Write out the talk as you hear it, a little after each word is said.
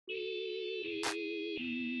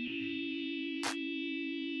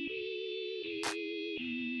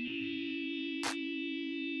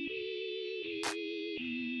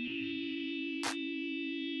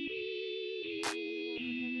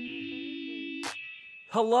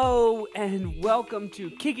Hello and welcome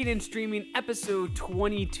to Kicking and Streaming episode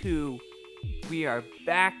 22. We are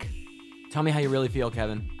back. Tell me how you really feel,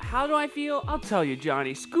 Kevin. How do I feel? I'll tell you,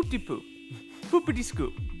 Johnny. Scoop-de-poop.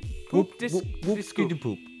 Poopity-scoop. Poop-de-scoop.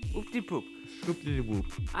 Poop. Poop-de-poop. Whoop.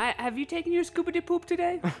 Have you taken your scoop-de-poop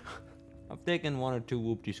today? I've taken one or two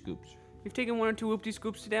whoopty scoops. You've taken one or two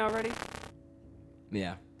whoopty-scoops today already?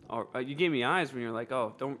 Yeah. Or you gave me eyes when you're like,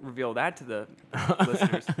 oh, don't reveal that to the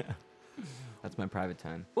listeners. That's my private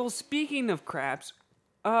time. Well, speaking of craps,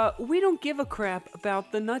 we don't give a crap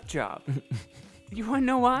about the nut job. You want to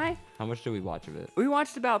know why? How much do we watch of it? We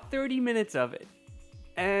watched about 30 minutes of it,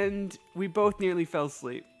 and we both nearly fell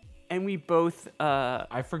asleep. And we both,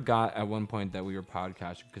 I forgot at one point that we were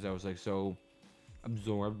podcasting because I was like so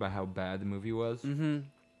absorbed by how bad the movie was. Mm-hmm.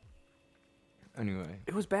 Anyway.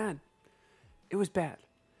 It was bad. It was bad.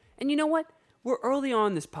 And you know what? We're early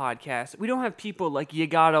on this podcast. We don't have people like, you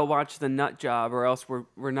gotta watch the nut job or else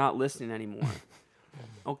we're not listening anymore.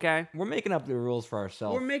 Okay? We're making up the rules for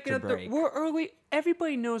ourselves. We're making up break. we're early.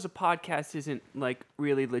 Everybody knows a podcast isn't like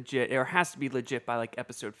really legit or has to be legit by like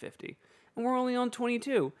episode 50. And we're only on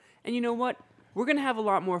 22. And you know what? We're going to have a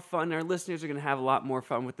lot more fun. Our listeners are going to have a lot more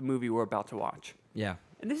fun with the movie we're about to watch. Yeah.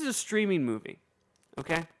 And this is a streaming movie.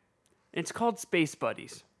 Okay? And it's called Space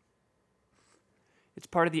Buddies. It's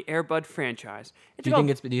part of the Air Bud franchise. Do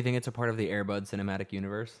you think it's a part of the Air Bud cinematic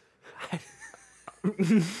universe?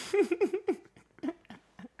 The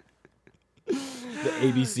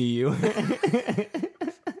ABCU.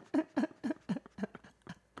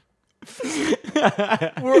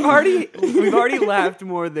 We've already laughed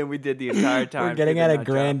more than we did the entire time. We're getting through at the a nut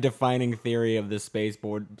grand job. defining theory of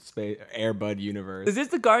the Air Bud universe. Is this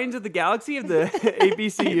the Guardians of the Galaxy of the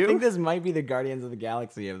ABCU? I think this might be the Guardians of the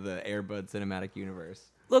Galaxy of the Air Bud cinematic universe.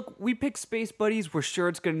 Look, we picked Space Buddies. We're sure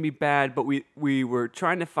it's going to be bad, but we were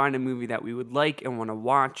trying to find a movie that we would like and want to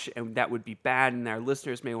watch, and that would be bad, and our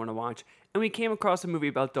listeners may want to watch. And we came across a movie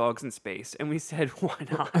about dogs in space, and we said, why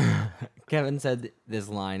not? Kevin said this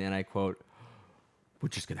line, and I quote, "We're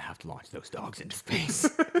just going to have to launch those dogs into space."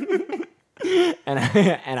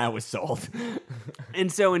 and I was sold. And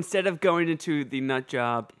so instead of going into the nut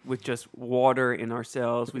job with just water in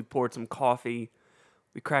ourselves, we poured some coffee,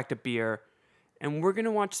 we cracked a beer, and we're going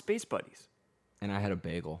to watch Space Buddies. And I had a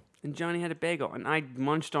bagel. And Johnny had a bagel, and I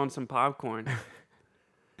munched on some popcorn.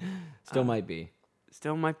 Still might be.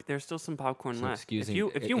 There's still some popcorn So left. if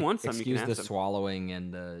If you want some, you can excuse have the some. swallowing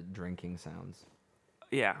and the drinking sounds.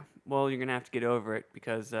 Yeah, well, you're going to have to get over it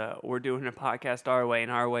because we're doing a podcast our way, and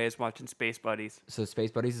our way is watching Space Buddies. So Space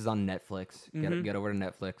Buddies is on Netflix. Get over to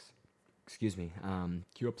Netflix. Excuse me.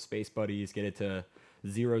 Queue up Space Buddies. Get it to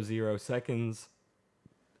 0 seconds,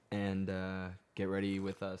 and get ready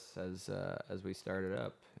with us as we start it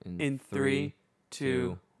up In 3,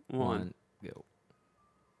 2, 1. Go.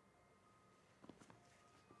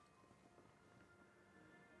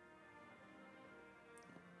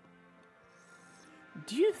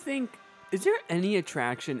 Do you think, is there any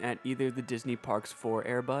attraction at either of the Disney parks for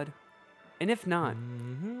Air Bud? And if not,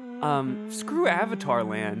 screw Avatar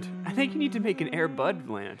Land. I think you need to make an Air Bud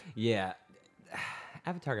Land. Yeah.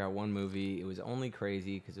 Avatar got one movie. It was only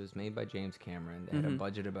crazy because it was made by James Cameron. They had a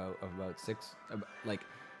budget of about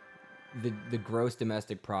the gross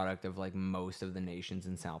domestic product of like most of the nations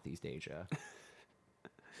in Southeast Asia.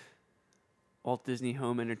 Walt Disney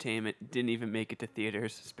Home Entertainment didn't even make it to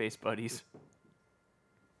theaters. Space Buddies.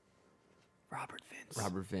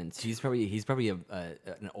 Robert Vince. He's probably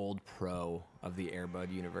an old pro of the Air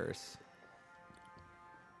Bud universe.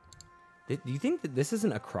 Do you think that this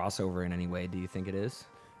isn't a crossover in any way? Do you think it is?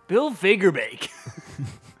 Bill Fagerbakke.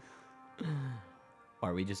 Or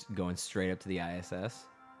are we just going straight up to the ISS?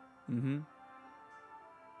 Mm-hmm.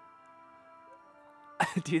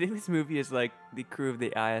 Do you think this movie is like the crew of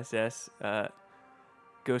the ISS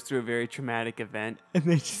goes through a very traumatic event And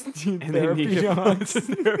they just need and they need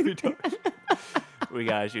therapy dogs? We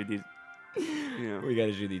gotta shoot these. We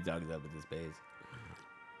gotta shoot these dogs up into space.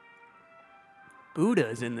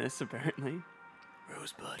 Buddha's in this apparently.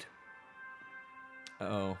 Rosebud.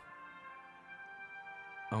 Oh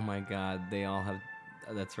my God! They all have.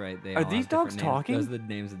 That's right. Are these dogs talking? Those are the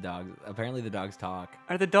names of dogs. Apparently, the dogs talk.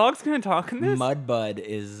 Are the dogs gonna talk in this? Mudbud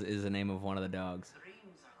is the name of one of the dogs.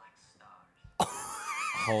 Dreams are like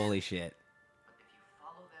stars. Holy shit! But if you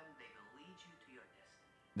follow them, they will lead you to your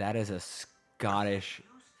destiny. That is a Scottish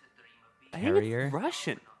I used to dream of being I think terrier. it's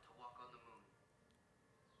Russian. enough to walk on the moon.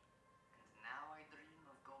 And now I dream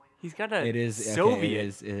of going. He's got a It is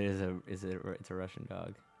Soviet. It's a Russian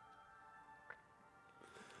dog.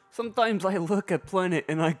 Sometimes I look at planet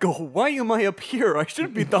and I go, why am I up here? I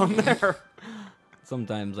should be down there.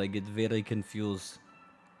 Sometimes I get very confused.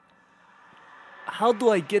 How do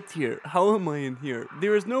I get here? How am I in here?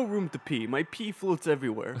 There is no room to pee. My pee floats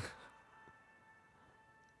everywhere.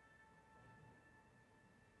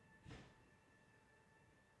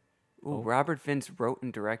 Ooh, Robert Vince wrote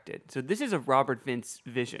and directed. So this is a Robert Vince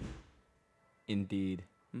vision. Indeed.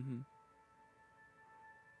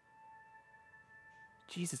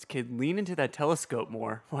 Jesus, kid, lean into that telescope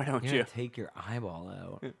more. Why don't You're you? gonna take your eyeball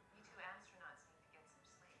out. You two astronauts need to get some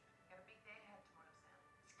sleep. Got a big day ahead tomorrow, Sam.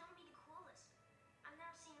 It's gonna be the coolest. I've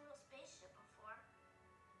never seen a real spaceship before.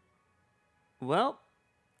 Well,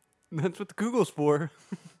 that's what the Google's for.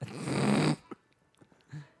 I should come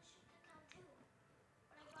too.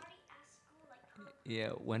 But I've already asked school like Yeah,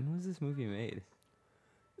 when was this movie made?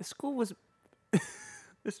 This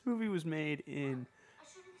this movie was made in, I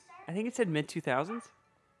should have started. I think it said mid 2000s.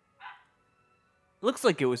 Looks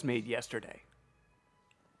like it was made yesterday.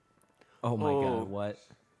 Oh my Oh. god, what?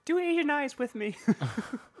 Do Asian eyes with me. Sam, honey,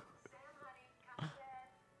 come to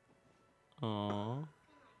bed. Aww.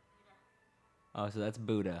 Oh, so that's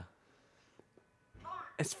Buddha.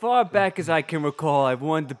 As far back as I can recall, I've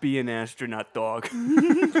wanted to be an astronaut dog.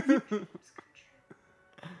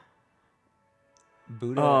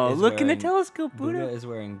 Buddha. Oh, is look in the wearing- telescope, Buddha Buddha. is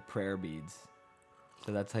wearing prayer beads,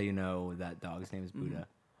 so that's how you know that dog's name is Buddha.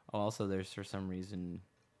 Also, there's for some reason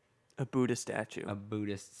A Buddha statue. a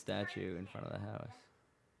Buddhist statue in front of the house.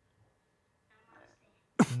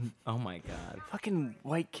 Oh my god. Fucking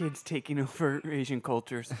white kids taking over Asian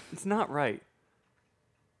cultures. It's not right.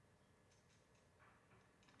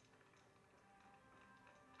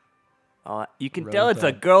 You can tell it's a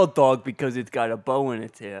Rosebud. girl dog because it's got a bow in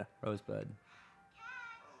its hair. Rosebud.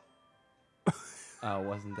 Oh,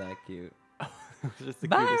 wasn't that cute? It's just the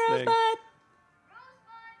Bye, cutest thing. Rosebud.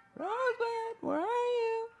 Rosebud, where are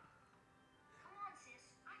you? Come on, sis.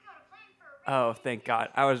 I got a plan for a Oh, thank God.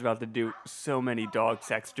 I was about to do so many dog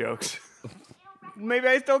sex jokes. Maybe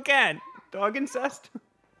I still can. Dog incest?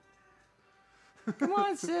 Come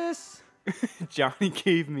on, sis. Johnny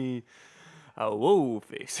gave me a whoa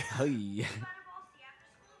face. Hey. Butterball, see you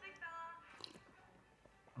after school, big fella.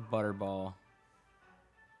 Butterball.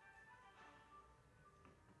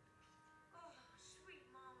 Oh, sweet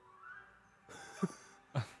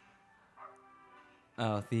mama.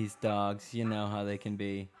 Oh, these dogs. You know how they can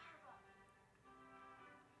be.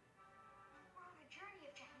 We're on a journey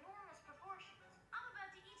of ginormous proportions. I'm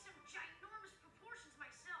about to eat some ginormous proportions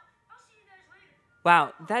myself. I'll see you guys later.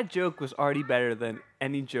 Wow, that joke was already better than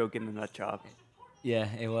any joke in the Nut Shop. Yeah,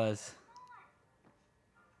 it was.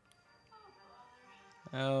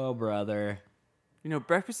 Oh, brother. You know,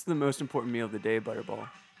 breakfast is the most important meal of the day, Butterball.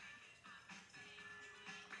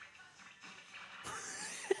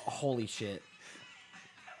 Holy shit.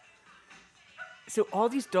 So all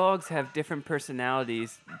these dogs have different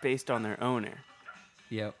personalities based on their owner.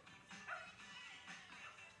 Yep.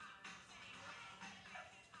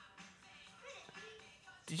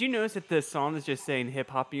 Did you notice that the song is just saying hip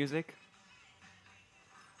hop music?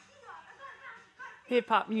 Hip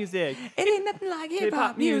hop music. It ain't nothing like Hip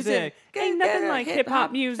hop music. Ain't nothing like hip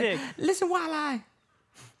hop music. Listen while I.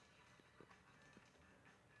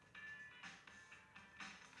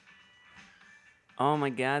 Oh my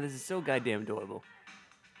God, this is so goddamn adorable.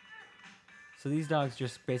 So these dogs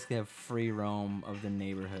just basically have free roam of the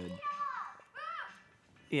neighborhood.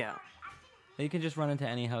 Yeah. They can just run into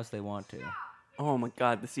any house they want to. It's Oh my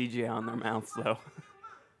God, the CGI on their mouths though.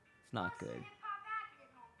 not good. Pop back at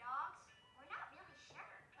home, dogs. We're not really sure,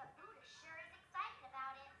 but Buddha sure is excited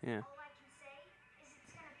about it. Yeah. All I can say is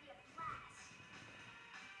it's gonna be a blast.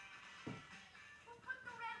 We'll put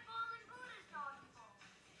the Red Bull in Buddha's doggy bowl.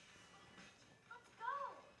 Let's go.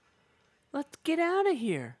 Let's get out of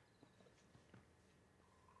here.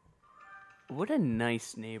 What a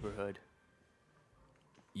nice neighborhood.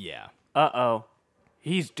 Yeah. Uh-oh.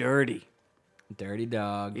 He's dirty. Dirty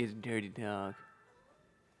dog. He's a dirty dog.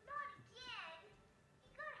 Not again. You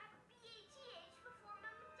gotta have a BATH before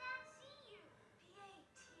Mom and Dad see you.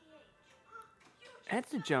 BATH.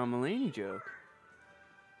 That's a John Mulaney joke.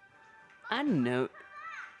 I didn't know.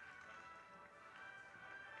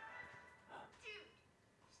 Dude,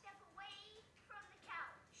 step away from the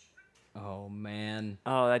couch. Oh, man.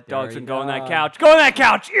 Oh, that dog's Dirty gonna go on that dog. couch. Go on that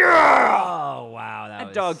couch! Yeah! Oh, wow.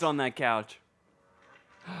 That dog's on that couch.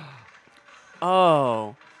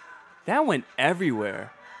 Oh, that went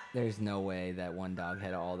everywhere. There's no way that one dog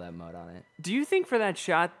had all that mud on it. Do you think for that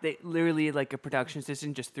shot, they literally, like a production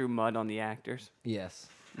assistant, just threw mud on the actors? Yes.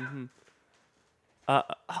 Who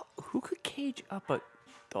could cage up a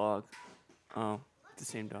dog? Oh, it's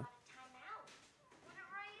the same dog. Time out. When it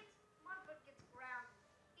rains, Mudbug gets grounded.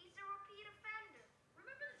 He's a repeat offender.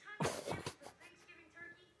 Remember the time we shared the Thanksgiving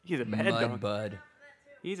turkey? He's a bad Mud dog. bud.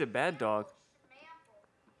 He's a bad dog. Samantha,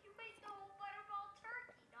 you ate the whole butterball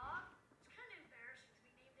turkey, dog. It's kind of embarrassing to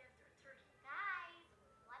be named after a turkey. Guys,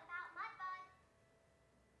 what about Mudbug?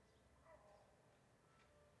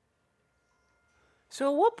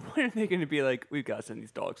 So at what point are they going to be like, we've got to send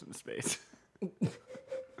these dogs into space?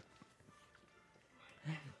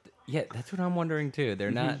 Yeah, that's what I'm wondering too.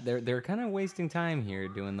 They're not. They're kind of wasting time here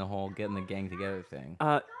doing the whole getting the gang together thing.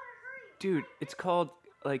 Dude, it's called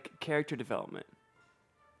like character development.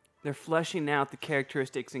 They're fleshing out the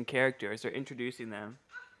characteristics and characters. They're introducing them.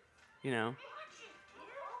 You know.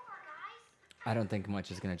 I don't think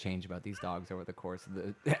much is going to change about these dogs over the course of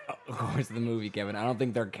the movie, Kevin. I don't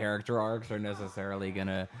think their character arcs are necessarily going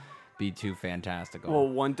to be too fantastical. Well,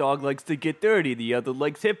 one dog likes to get dirty. The other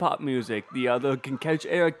likes hip hop music. The other can catch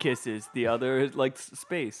air kisses. The other likes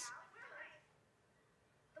space.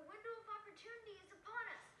 The window of opportunity is upon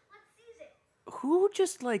us. Let's seize it. Who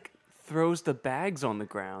just like throws the bags on the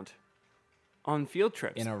ground on field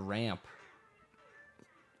trips? In a ramp.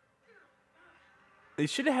 They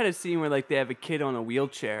should have had a scene where like they have a kid on a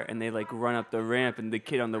wheelchair and they like run up the ramp and the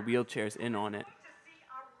kid on the wheelchair's in on it.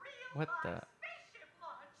 What the? So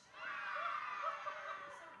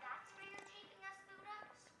that's where you're taking us, Luna?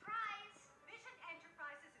 Surprise! Mission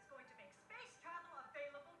Enterprises is going to make space travel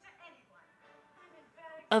available to anyone. I'm in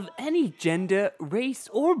very Of any gender, race,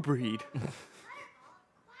 or breed.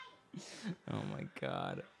 Oh my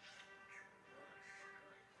god.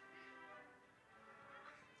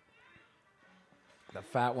 The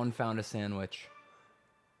fat one found a sandwich.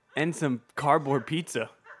 And some cardboard pizza. Oh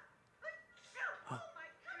my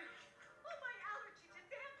allergy to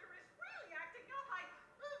dander is really acting up.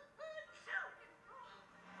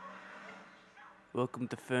 Welcome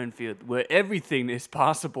to Fernfield, where everything is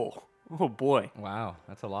possible. Oh boy. Wow,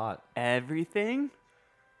 that's a lot. Everything?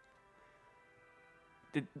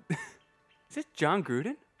 Is this John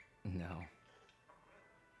Gruden? No.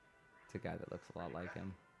 It's a guy that looks a lot like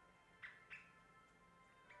him.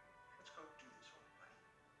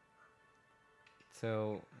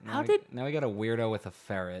 So How now we got a weirdo with a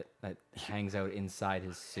ferret that hangs out inside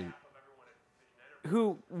his suit.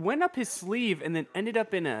 Who went up his sleeve and then ended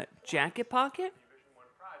up in a jacket pocket? Vision 1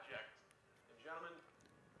 project. And gentlemen,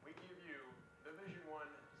 we give you the Vision 1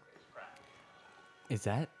 spacecraft. Is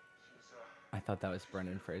that? She's, I thought that was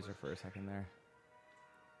Brendan Fraser for a second there.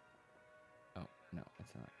 Oh, no,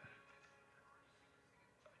 it's not.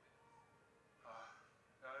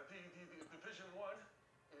 the Vision 1,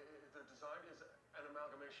 the design is an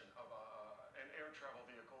amalgamation of an air travel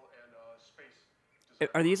vehicle and space design.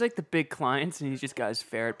 Are these like the big clients and he's just got his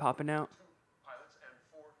ferret popping out? 2 pilots and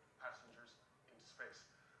 4 passengers in space.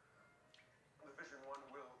 The Vision 1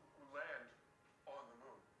 will land on the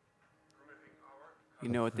moon, permitting our You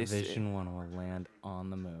know what this is? Vision 1 will land on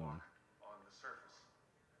the moon. on the surface.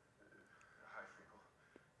 Hi, Finkel.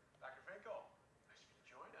 Dr. Finkel, nice to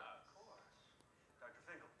join us. Of course. Dr.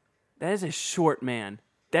 Finkel. That is a short man.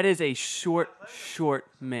 That is a short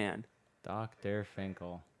man. Dr.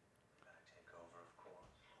 Finkel.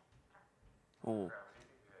 Oh.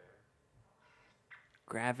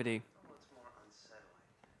 Gravity. What's more unsettling,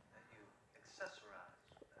 that you accessorize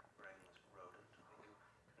that brainless rodent when you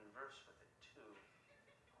converse with it too.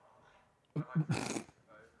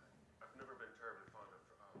 I've never been terribly fond of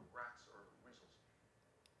rats or weasels.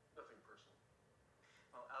 Nothing personal.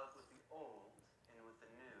 Well, out with the old, in with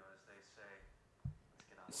the new, as they say. Let's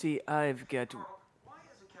get on. See, I've got Why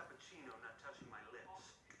is a cappuccino not touching my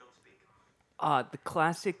lips? Don't speak. the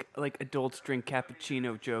classic like adults drink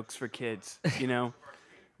cappuccino jokes for kids, you know?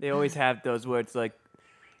 They always have those where it's like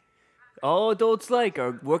all adults like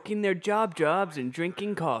are working their jobs and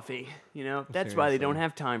drinking coffee, you know? That's why they don't Seriously.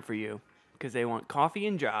 have time for you because they want coffee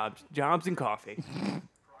and jobs and coffee.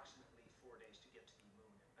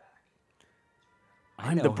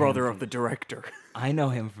 I'm know the him brother from- of the director. I know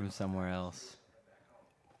him from somewhere else.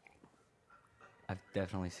 I've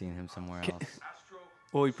definitely seen him somewhere else. Astro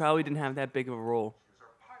Well, he probably didn't have that big of a role. is our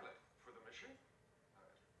pilot for the mission.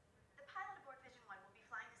 The pilot aboard Vision 1 will be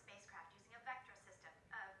flying the spacecraft using a Vectra system,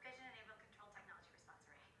 a vision-enabled control technology response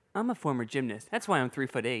array. I'm a former gymnast. That's why I'm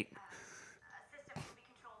 3'8". A system will be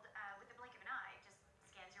controlled with the blink of an eye. It just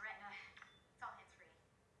scans your retina. It's all hands-free.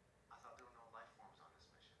 I thought there were no life forms on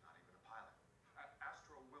this mission, not even a pilot.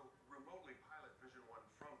 Astro will remotely pilot Vision 1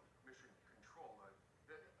 from mission control.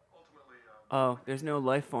 Ultimately, Oh, there's no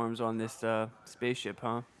life forms on this spaceship,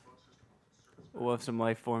 huh? What if some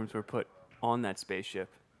life forms were put on that spaceship?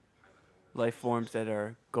 Life forms that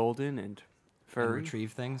are golden and And furry.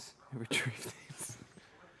 retrieve things. Retrieve things.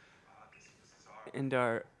 And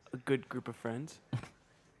are a good group of friends.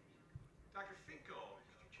 Dr. Finkel,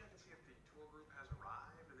 did you check and see if the tour group has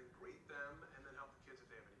arrived?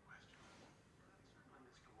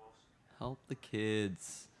 Help the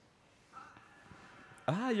kids.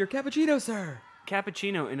 Ah, your cappuccino, sir.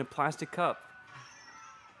 Cappuccino in a plastic cup.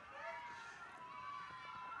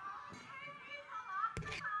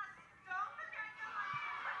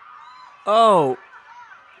 Oh,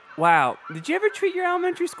 wow. Did you ever treat your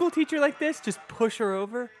elementary school teacher like this? Just push her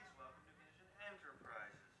over? Welcome to Vision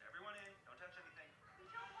Enterprises. Everyone in. Don't touch anything. We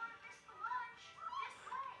don't want to miss the lunch.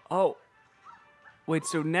 This way. Oh. Wait,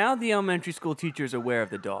 so now the elementary school teacher is aware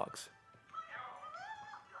of the dogs.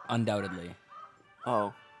 Undoubtedly.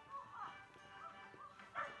 Oh.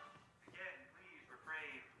 Again, please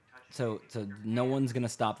refrain from touching So no one's gonna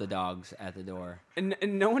stop the dogs at the door. And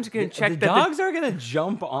no one's going to check the that dogs are gonna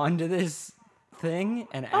jump onto this thing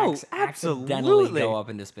and Oh, accidentally absolutely. go up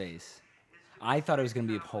into space. I thought it was gonna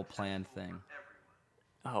be a whole planned thing.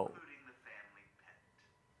 Oh. including the family pet.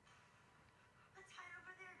 Let's hide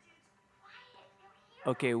over there, dudes. Quiet, they'll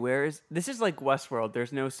hear Okay, where is... This is like Westworld.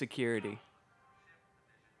 There's no security.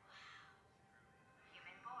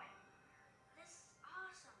 human boy. This is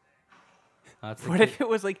awesome. That's the What kid, if it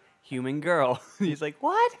was like human girl? He's like,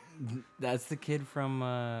 what? that's the kid from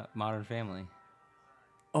Modern Family.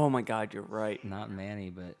 Oh my god, you're right. Not Manny,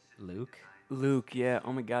 but Luke. Luke, yeah.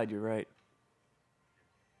 Oh my god, you're right.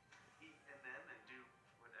 Eat and them and do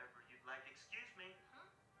whatever you'd like. Excuse me.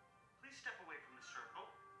 Please step away from the circle.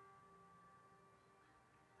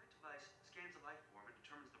 That device scans a life form and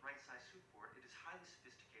determines the right size suit for it. It is highly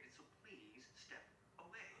sophisticated, so please step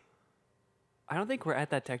away. I don't think we're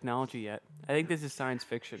at that technology yet. I think this is science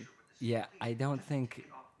fiction. Yeah, I don't think.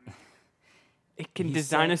 It can He's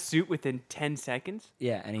design a saying- suit within 10 seconds?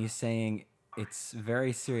 Yeah, and he's saying it's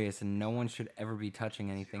very serious and no one should ever be touching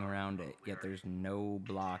anything around it. Yet there's no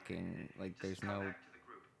blocking. Like there's no. Back to the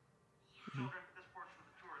group. Children, this portion of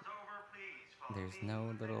the tour is over. Please follow There's me.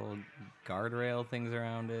 no little guardrail things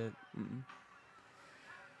around it. Oh my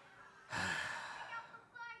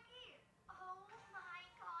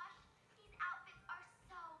gosh. These outfits are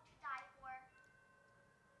so to die for.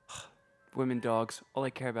 Women, dogs. All I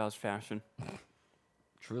care about is fashion.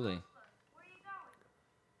 Truly. Where are you going?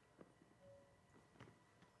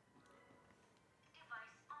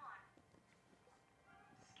 Device on.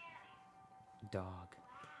 Scanning. Dog.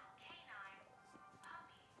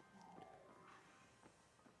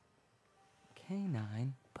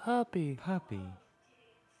 Canine. Puppy. Canine. Puppy. Puppy.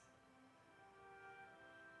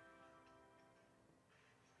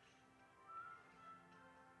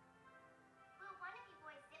 Will one of you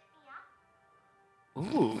boys zip me up?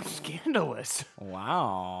 Ooh, scandalous.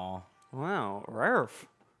 Wow. Wow, Rarf.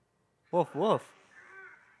 Woof, woof.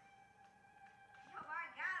 Oh, I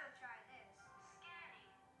gotta try this. Scanning.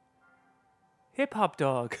 Hip hop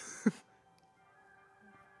dog. So,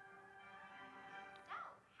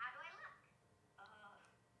 how do I look?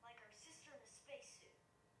 Like our sister in a spacesuit.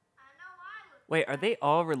 I know I look. Wait, are they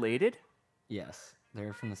all related? Yes,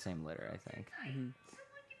 they're from the same litter, I think.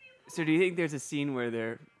 So do you think there's a scene where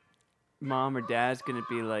their mom or dad's gonna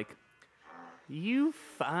be like, you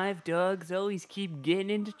 5 dogs always keep getting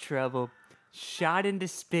into trouble, shot into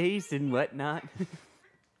space and whatnot,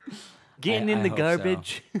 getting in I the hope so.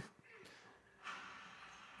 garbage.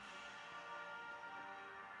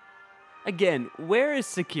 Again, where is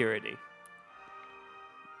security?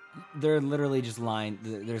 They're literally just lying.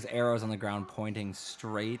 There's arrows on the ground pointing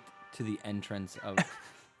straight to the entrance of.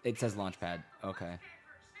 It says Launchpad. Okay.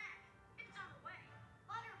 It's on the way.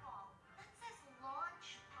 Butterball. That says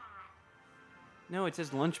launch pad. No, it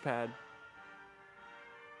says lunch pad.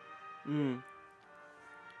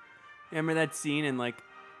 Remember that scene in like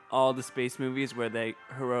all the space movies where they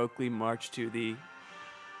heroically march to the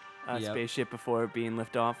Yep. spaceship before being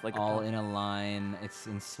lifted off? Like All in a line. It's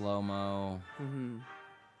in slow mo.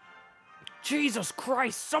 Jesus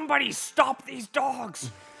Christ! Somebody stop these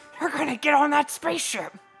dogs! They're gonna get on that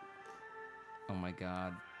spaceship. Oh my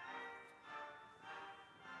god.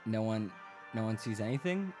 No one sees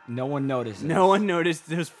anything. No one notices. No one noticed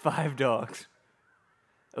those 5 dogs.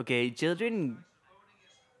 Okay, children,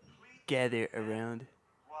 gather around.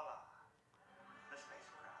 Voila. The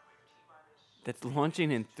spacecraft. That's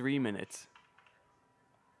launching in 3 minutes.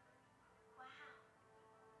 Wow.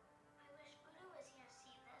 I wish Buddha was here to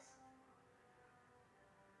see this.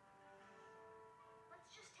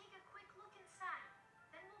 Let's just take a quick look inside.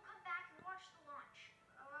 Then we'll come back and watch the launch.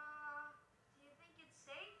 Do you think it's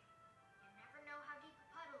safe? You never know how deep a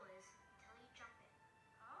puddle is until you jump in.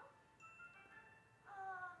 Huh?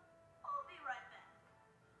 I'll be right back.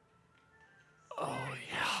 Oh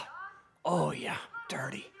yeah. Oh yeah.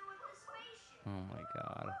 Dirty. Do with the spaceship. Oh my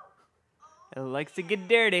god. It likes to get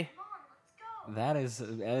dirty. Come on, let's go. That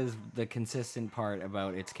is the consistent part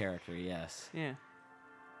about its character. Yes. Yeah.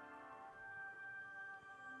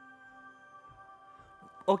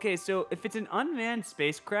 Okay, so if it's an unmanned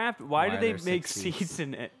spacecraft, why Why do are they there make 6 seats? seats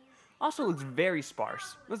in it? Also looks very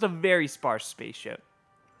sparse. That's a very sparse spaceship.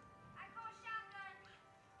 I call shotgun.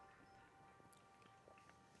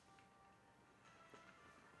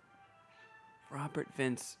 Robert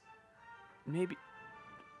Vince. Maybe.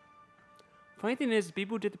 Funny thing is,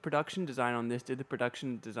 people who did the production design on this did the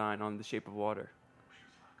production design on The Shape of Water.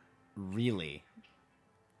 Really?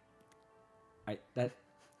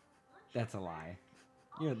 That's a lie.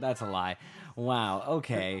 That's a lie. Wow.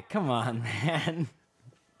 Okay. Come on, man.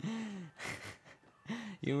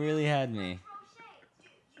 You really had me. Crochet.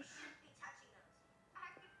 Dude, you shouldn't be touching those. I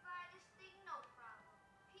could fly this thing no problem.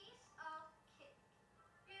 Piece of cake.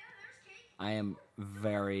 Yeah, there's cake. I am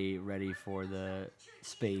very ready for the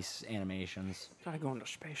space animations. Gotta go into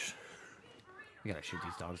space. We gotta shoot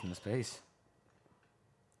these dogs into space.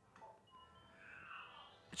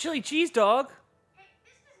 Chili cheese dog. Hey,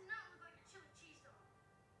 this does not look like a chili cheese dog.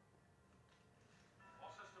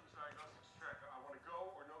 All systems diagnostics check. I want to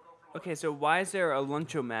go or no go for lunch. Okay, so why is there a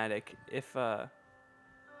lunchomatic if Guys?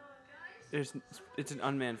 it's an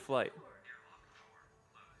unmanned flight?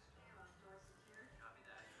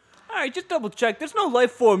 All right, just double check. There's no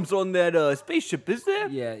life forms on that spaceship, is there?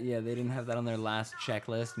 Yeah, they didn't have that on their last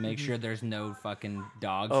checklist. Make sure there's no fucking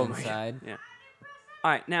dogs Oh my inside. God. Yeah.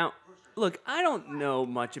 All right, now look, I don't know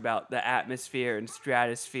much about the atmosphere and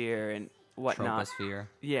stratosphere and whatnot. Troposphere.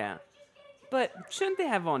 Yeah, but shouldn't they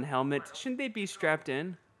have on helmets? Shouldn't they be strapped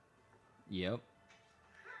in? Yep.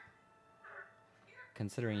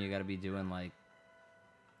 Considering you gotta be doing like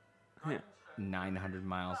Yeah. 900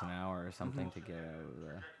 miles an hour or something to get out of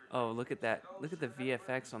there. Oh, look at that! Look at the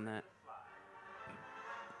VFX on that.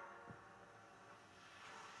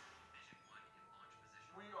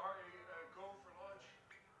 We are a go for launch.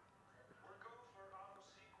 We're go for auto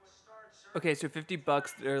sequence start, sir. Okay, so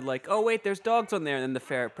 $50. They're like, oh wait, there's dogs on there, and then the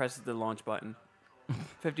ferret presses the launch button.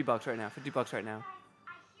 $50 right now. $50 right now. Guys,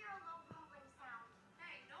 I hear a low rumbling sound.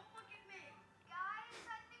 Hey, don't look at me. Guys,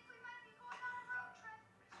 I think we might be going on a road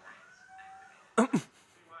trip.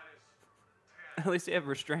 T-minus 10, At least they have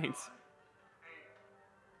restraints. 8,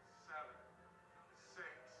 7, 6,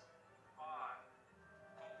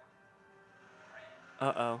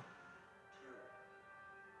 5, Uh-oh. 2,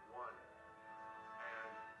 1,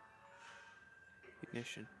 and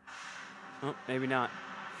Ignition. Oh, maybe not.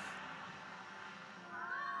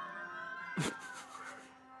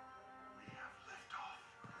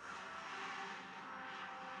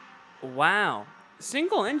 Wow.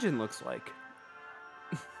 Single engine looks like.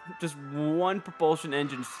 Just one propulsion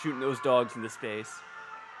engine shooting those dogs into space.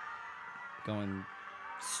 Going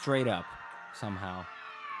straight up somehow.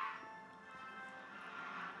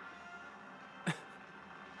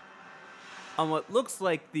 On what looks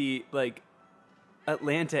like the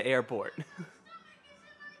Atlanta airport.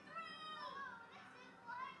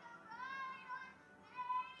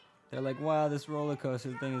 They're like, wow, this roller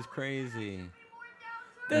coaster thing is crazy. And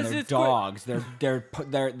This they're is dogs.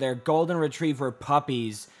 They're golden retriever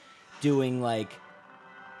puppies doing like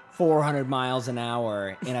 400 miles an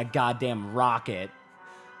hour in a goddamn rocket.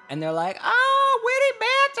 And they're like, oh, witty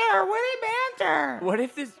banter. What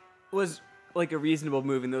if this was like a reasonable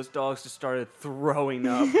movie and those dogs just started throwing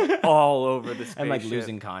up all over the spaceship? And like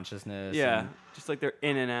losing consciousness. Yeah, and- just like they're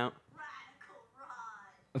in and out.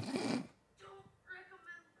 Radical ride. Don't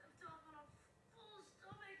recommend them on a full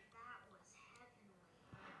stomach. That was heavenly.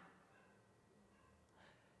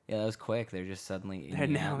 Yeah, that was quick. They're just suddenly in They're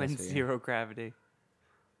the now in atmosphere. zero gravity.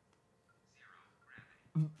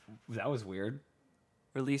 That was weird.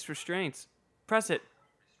 Release restraints. Press it.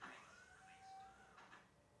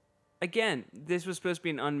 Again, this was supposed to be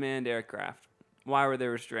an unmanned aircraft. Why were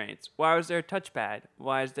there restraints? Why was there a touchpad?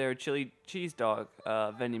 Why is there a chili cheese dog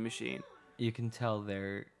vending machine? You can tell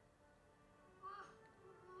they're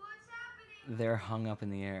What's happening? they're hung up in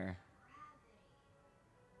the air.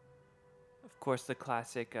 Of course, the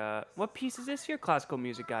classic. What piece is this? Your classical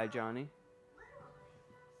music guy, Johnny.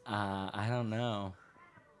 I don't know.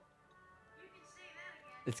 You can say that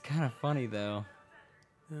again. It's kind of funny though.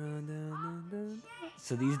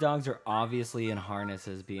 So these dogs are obviously in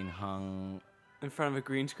harnesses being hung In front of a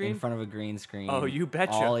green screen? in front of a green screen. Oh, you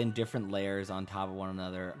betcha. All in different layers on top of one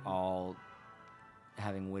another, all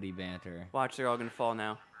having witty banter. Watch, they're all gonna fall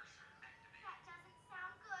now. That doesn't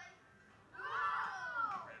sound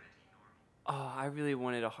good. Oh, I really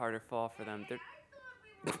wanted a harder fall for them. They're,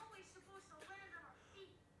 I thought we were always supposed to land on our feet.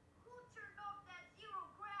 Who turned off that zero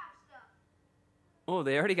grav stuff? oh,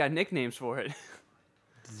 they already got nicknames for it.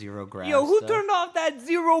 Zero grav. Yo, who stuff. turned off that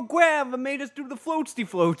zero grav and made us do the floatsty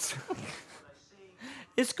floats?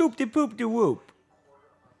 It's scoop de poop de whoop. Quarter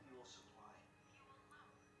of a fuel supply.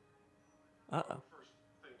 Uh-oh. First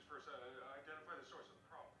things first, identify the source of the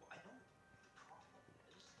problem. I know what the problem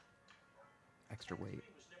is. Extra weight.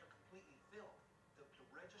 It was never completely filled. The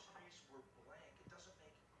registries were blank. It doesn't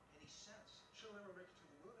make any sense. She'll never make it to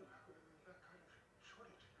the moon with that kind of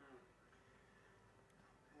shortage.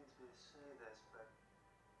 Pains me to say this, but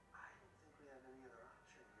I don't think we have any other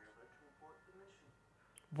option here but to abort the mission.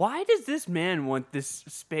 Why does this man want this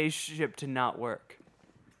spaceship to not work?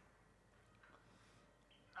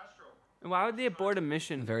 Astro, Why would they abort a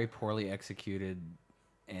mission? Very poorly executed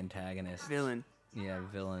antagonist. Villain. Yeah,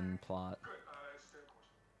 villain plot. good. Stay course.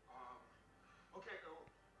 Okay,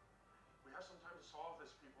 we have some time to solve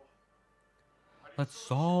this, people. Let's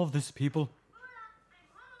solve this, people.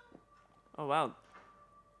 Oh, wow.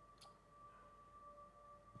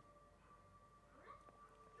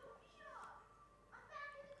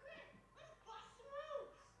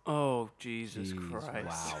 Oh, Jesus Jeez, Christ.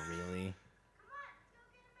 wow, really?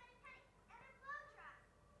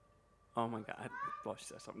 Oh, my God. Well, she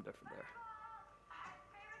said something different there.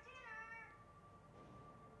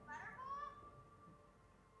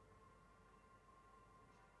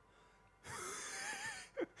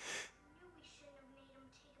 Knew we shouldn't have made him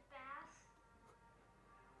take a bath.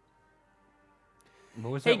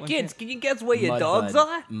 What was Hey, that one kids, thing? can you guess where your Mudbud. dogs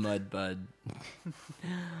are? Mudbud.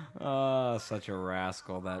 Oh, such a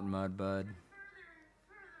rascal, that Mudbud. Further and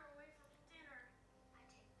further away from dinner. I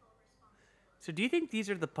take full responsibility. So do you think these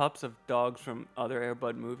are the pups of dogs from other Air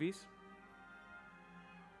Bud movies?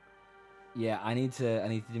 Yeah, I need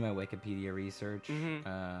to do my Wikipedia research. Mhm.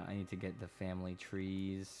 I need to get the family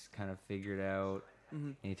trees kind of figured out.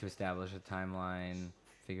 Mhm. I need to establish a timeline,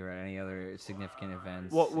 figure out any other significant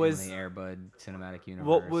events What was- in the Air Bud cinematic universe.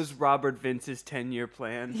 What was Robert Vince's 10-year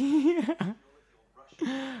plan?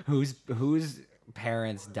 whose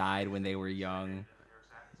parents died when they were young?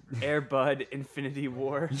 Air Bud Infinity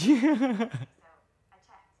War. I checked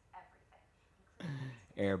everything, including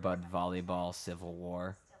Air Bud volleyball civil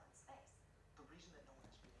war. still in space. The reason that no one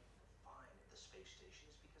has been able to find the space station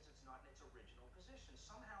is because it's not in its original position.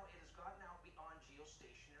 Somehow it has gotten out beyond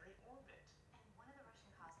geostationary orbit. And one of the Russian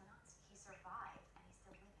cosmonauts, he survived, and he's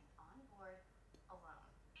still living on board alone. Hold on.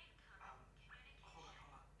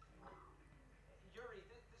 Yuri,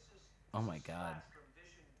 this is. Oh my this is God. Scott from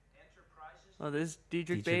Vision Enterprises. Oh, this is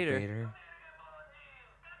Diedrich Dietrich Bader.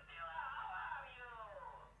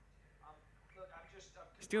 Look, I'm just.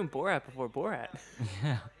 He's doing Borat before Borat.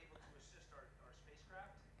 Yeah. Are able to assist our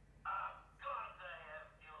spacecraft.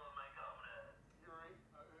 Yuri,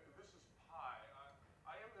 this is Pi.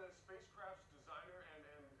 I am the spacecraft's designer and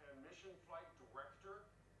mission flight director.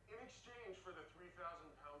 In exchange for the 3,000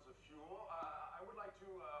 pounds of fuel, I would like to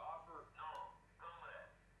offer. No,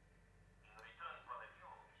 comrade. In return for the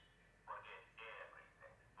fuels, forget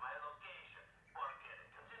everything. My location, forget it.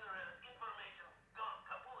 Consider it as information gone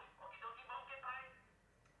kaput. Okie dokie, monkey pie.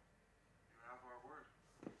 You have our word.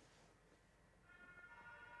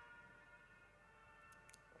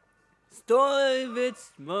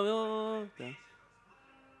 Stoivitz Mother.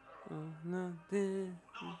 Oh, nothing.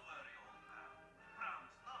 Don't worry, old pal.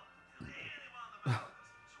 Promise not to tell anyone about us,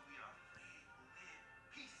 so we are free to live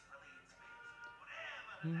peacefully in space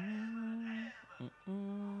forever and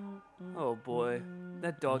ever. Oh boy,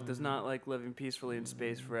 that dog does not like living peacefully in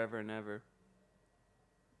space forever and ever.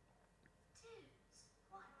 Dudes,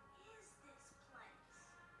 what is this place?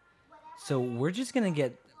 Whatever So we're just gonna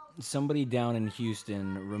get somebody down in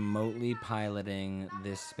Houston remotely piloting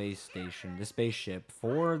this space station, the spaceship,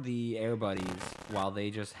 for the Air Buddies while they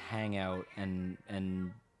just hang out and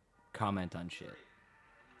comment on shit. Ready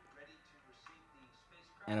to receive the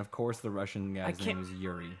spacecraft? And of course, the Russian guy's can't- name is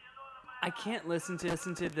Yuri. I can't listen to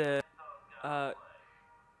the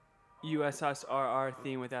USSRR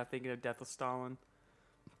theme without thinking of Death of Stalin,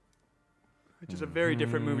 which is a very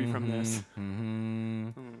different movie from this. Oi,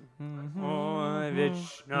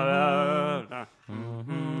 bitch. No, no, no.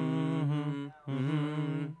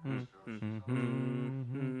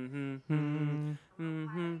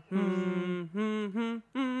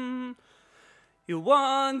 You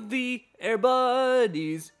want the Air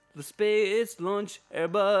Buddies, the space launch Air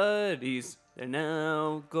Buddies. They're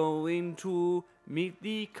now going to meet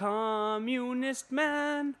the communist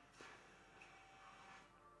man.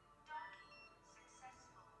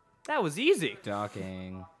 That was easy.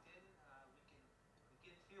 Docking. We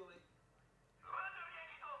can feel it.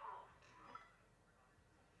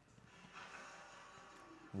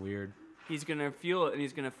 Weird. He's gonna fuel it and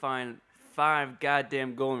he's gonna find 5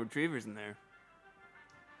 goddamn golden retrievers in there.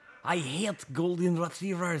 I hate golden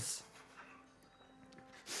retrievers.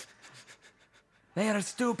 They are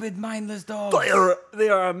stupid, mindless dogs. They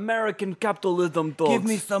are American capitalism dogs. Give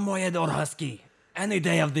me some Moyedor Husky. Any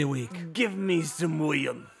day of the week. Give me some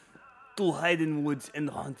William to hide in woods and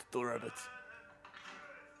hunt the rabbits.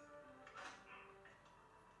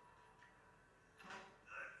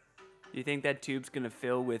 You think that tube's gonna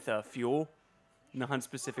fill with fuel?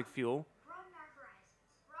 Non-specific fuel? Broaden our horizons.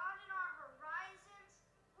 Broaden our horizons.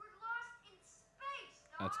 We're lost in space,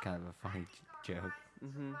 dog. That's kind of a funny joke.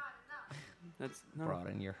 Mm-hmm. That's no,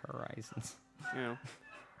 Broaden your horizons. you know.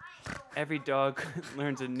 Every dog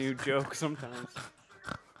learns a new joke sometimes.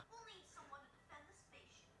 We'll need someone to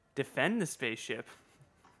Defend the spaceship.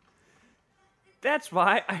 That's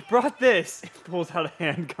why I brought this. It pulls out a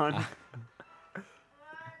handgun.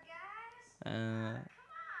 guys.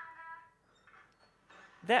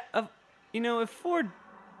 That if 4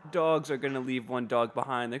 dogs are gonna leave one dog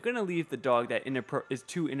behind, they're gonna leave the dog that is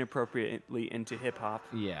too inappropriately into hip hop.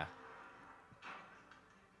 Yeah.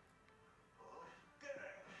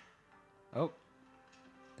 Oh.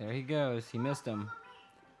 There he goes. He missed him.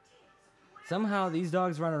 Somehow these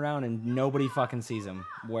dogs run around and nobody fucking sees them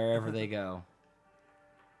wherever they go.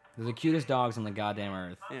 They're the cutest dogs on the goddamn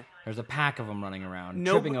earth. Yeah. There's a pack of them running around,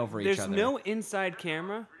 No, tripping over each other. There's no inside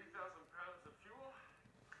camera. 3,000 pounds of fuel.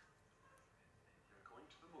 You're going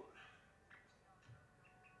to the moon.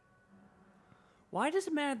 Why does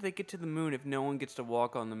it matter if they get to the moon if no one gets to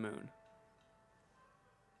walk on the moon?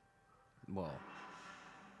 Well,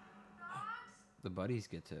 the buddies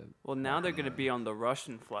get to. Well, now they're gonna be on the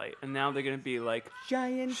Russian flight, and now they're gonna be like,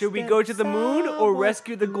 Giant should we go to the moon or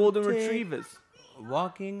rescue the golden take- retrievers?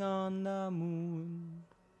 Walking on the moon.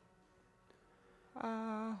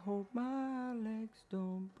 I hope my legs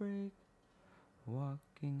don't break.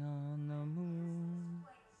 Walking on the moon.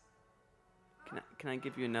 Can I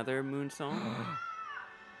give you another moon song?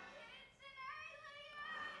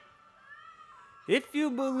 If you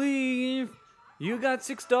believe you got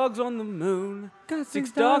 6 dogs on the moon, Got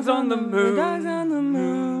 6 dogs on the moon, Dogs on the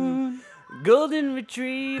moon. golden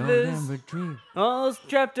retrievers, Golden retrieve. all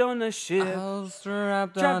strapped on a ship. All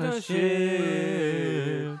strapped Trapped on a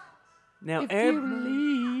ship. Now, If you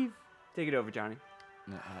believe. take it over, Johnny.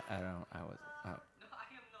 No, I don't. I was. No, I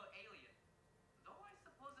am no alien. Though I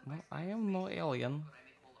suppose if No, I am no alien. I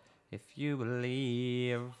make all of If you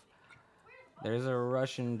believe. There's a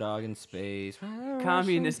Russian dog in space.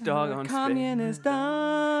 Communist dog on space. Communist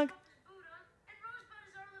dog. Buddha, and Rosebud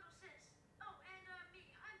is our little sis. Oh, and me,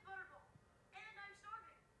 I'm Butterball. And I'm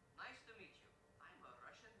starving. Nice to meet you. I'm a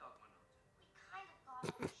Russian dogmanaut. We kind of lost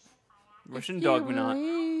the ship by accident. Russian You dogmanaut.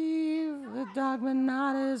 believe the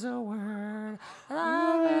dogmanaut is a word.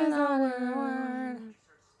 Dogmanaut is a word.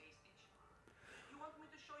 Research space station. You want me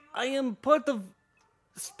to show you? I am part of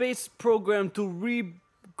space program to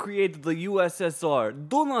recreate the USSR.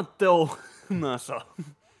 Do not tell NASA.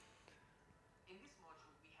 In this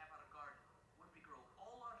module, we have our garden where we grow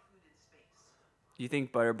all our food in space. You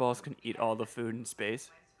think Butterballs can eat all the food in space?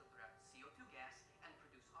 Plants filter out CO2 gas and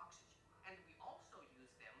produce oxygen. And we also use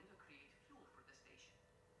them to create fuel for the station.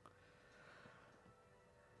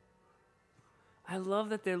 I love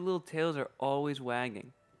that their little tails are always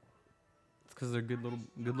wagging. It's because they're good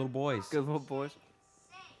little boys. Good little boys.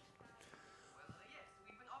 Well, yes,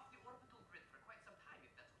 we've been off the orbital grid for quite some time,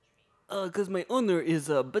 if that's what you mean. Cause my owner is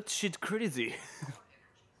batshit crazy.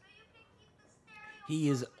 He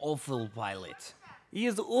is awful pilot. He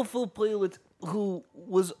is an awful pilot who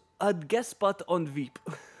was a guest spot on Veep.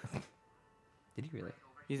 Did he really?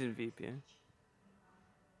 He's in Veep, yeah.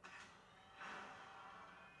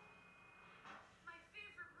 My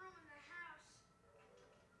favorite room in the house.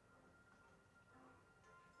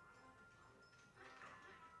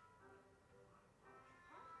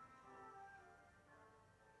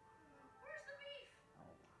 Where's the beef?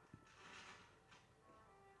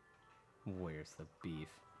 Where's the beef?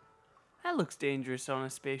 That looks dangerous on a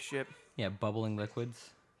spaceship. Yeah, bubbling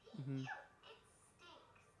liquids. It stinks.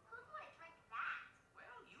 Who'd want to drink that?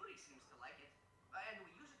 Well, Yuri seems to like it. And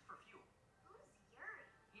we use it for fuel. Who's Yuri?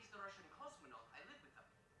 He's the Russian cosmonaut. I live with him.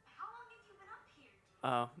 How long have you been up here?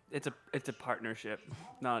 Oh, it's a partnership,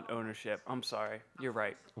 not ownership. I'm sorry. You're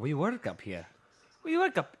right. We work up here. Well, you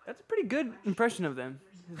like a. That's a pretty good impression of them.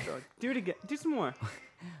 Do it again. Do some more.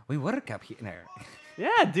 We work up here.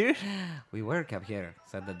 Yeah, dude. We work up here,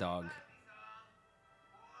 said the dog.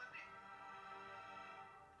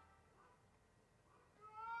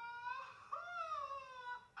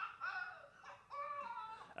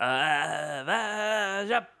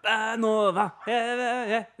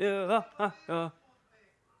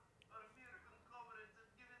 American comrades have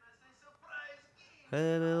given us a surprise gift.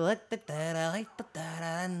 More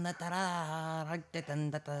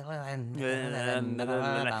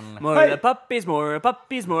puppies, more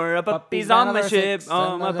puppies, more puppies on my ship.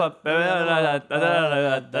 Oh, my puppy.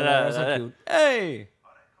 They're so cute. Hey!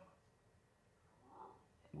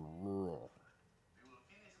 We will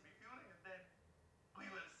finish refueling and then we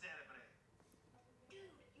will celebrate.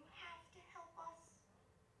 Dude, you have to help us.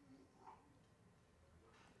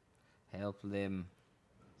 Help them.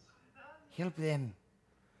 Help them.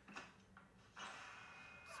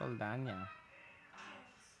 Soldania.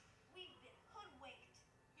 We've been hoodwinked.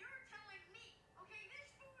 You're telling me. Okay, this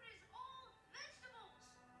food is all vegetables.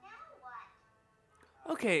 Now what?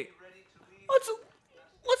 Okay,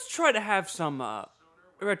 let's try to have some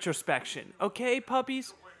retrospection, okay,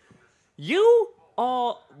 puppies? You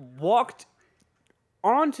all walked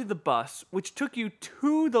onto the bus, which took you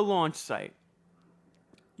to the launch site.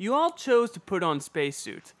 You all chose to put on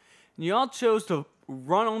spacesuits, and you all chose to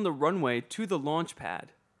run on the runway to the launch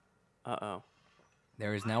pad. Uh-oh.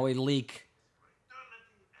 There is now a leak.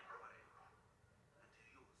 Eternity everybody. And to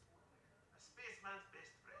you, a spaceman's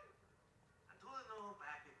best friend. And to the new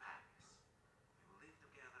Pappy Pappies. We will live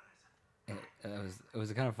together as a It was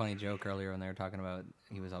a kind of funny joke earlier when they were talking about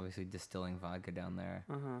he was obviously distilling vodka down there.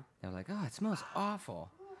 They were like, "Oh, it smells awful,"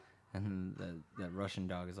 and the Russian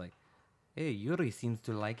dog is like, "Hey, Yuri seems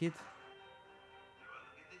to like it,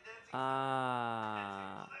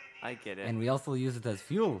 Ah, I get it. and we also use it as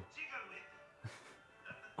fuel."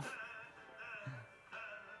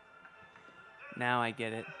 Now I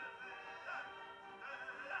get it.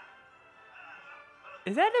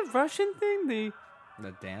 Is that a Russian thing?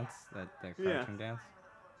 The dance, that cartoon dance.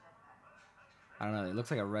 I don't know. It looks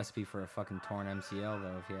like a recipe for a fucking torn MCL,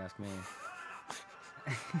 though, if you ask me.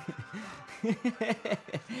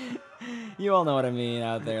 You all know what I mean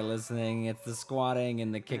out there listening. It's the squatting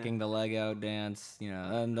and the kicking the leg out dance. You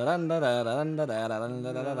know.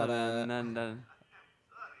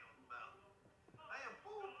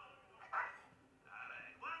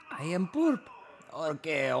 I am poop.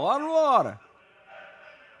 Okay, one more.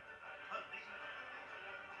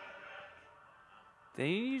 They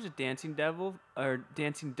use a dancing devil or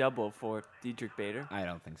dancing double for Diedrich Bader. I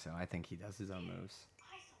don't think so. I think he does his own moves.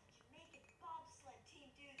 I saw the Jamaican bobsled team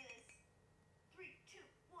do this. 3, 2,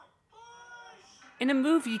 1, push! In a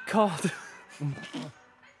movie called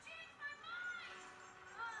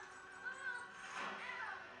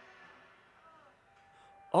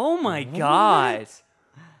Oh my god.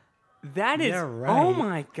 That is Yeah, Oh right.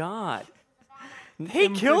 my god. They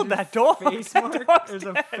killed that dog. Face That mark. dog's There's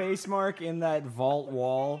a dead. face mark in that vault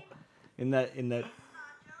wall, in that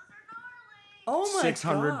Oh my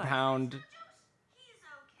 600-pound He's okay.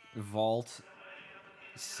 vault,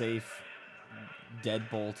 safe, dead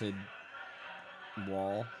bolted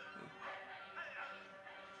wall.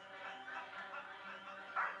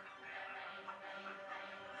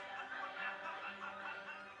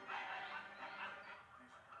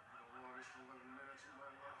 The longest 11 minutes of my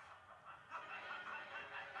life.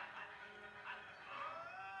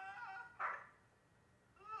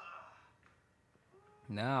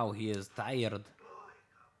 Now he is tired.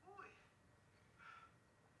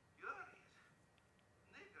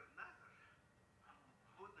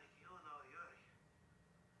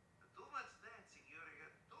 Too much dancing, Yuri.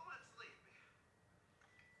 Too much sleeping.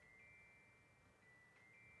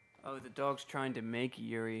 Oh, the dog's trying to make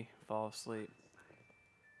Yuri fall asleep.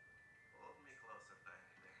 Hold me closer, tiny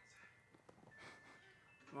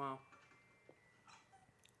dancer. Wow.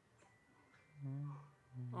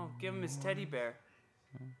 Oh, give him his teddy bear.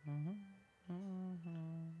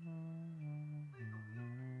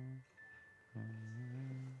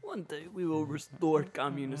 One day we will restore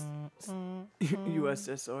communist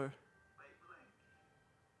USSR.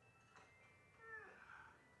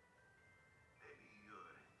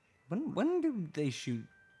 When do they shoot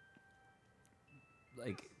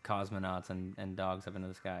like cosmonauts and dogs up into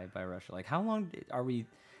the sky by Russia? Like, how long are we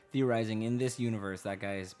theorizing in this universe that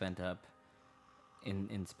guy has spent up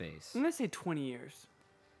in space? I'm gonna say 20 years.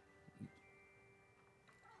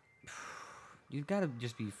 You've got to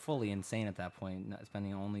just be fully insane at that point, not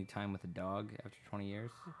spending only time with a dog after 20 years.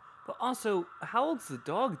 But also, how old's the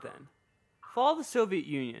dog then? Fall of the Soviet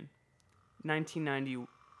Union,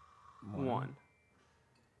 1991.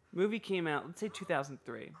 Movie came out, let's say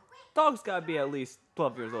 2003. Dog's gotta be at least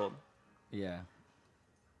 12 years old. Yeah.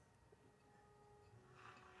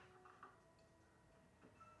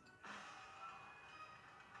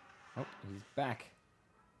 Oh, he's back.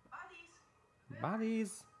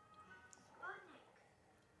 Bodies.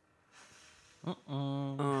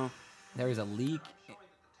 There is a leak. Showing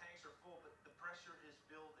that the tanks are full, but the pressure is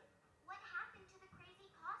building. What happened to the crate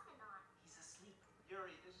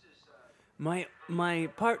Yuri, this is, My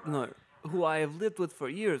partner, who I have lived with for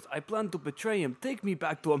years, I plan to betray him. Take me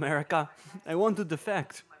back to America. I want to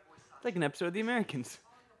defect. It's like an episode of The Americans.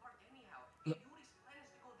 falling apart anyhow. Hey, Yuri's plan is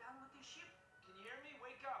to go down with this ship. Can you hear me?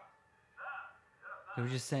 Wake up. They were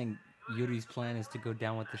just saying Yuri's plan is to go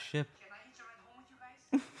down with the ship. Can I hitch a ride home with you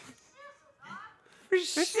guys?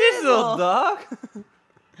 Shizzle, dog.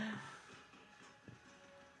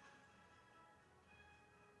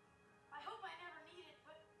 I hope I never need it,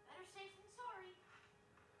 but better safe than sorry.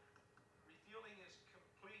 Refueling is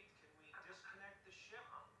complete. Can we disconnect the ship?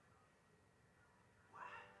 What?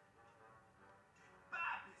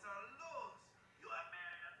 Babbies are loose. You have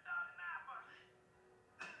married a dog napper.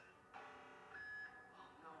 Oh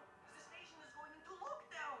no. The station is going into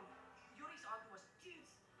lockdown. Yuri's onto us.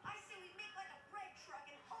 Dudes, I say we make like a bread truck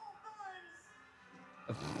and haul buns.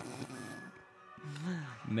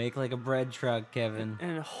 Make like a bread truck, Kevin.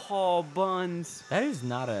 And haul buns. That is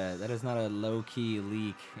not a low key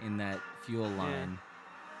leak in that fuel line.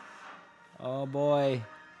 Oh boy.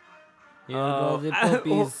 Here go the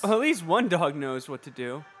puppies. Well, at least one dog knows what to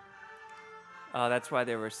do. Oh, that's why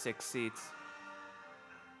there were 6 seats.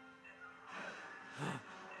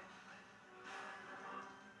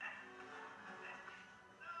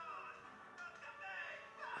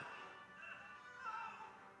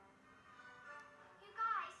 You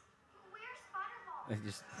guys, where's Butterball? I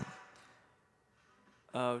just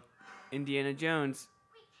Oh, Indiana Jones.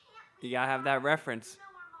 We can't You leave gotta have that reference. You know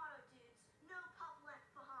our motto, dudes. No pup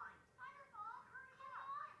left behind. Butterball, hurry up.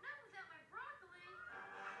 Not without my broccoli.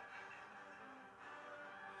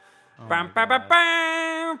 oh Bam, my ba, ba, God.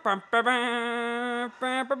 bam, bam, ba, bam,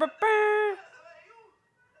 bam, ba, ba, bam.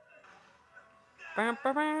 Bam,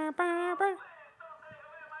 ba, bam, bam, bam.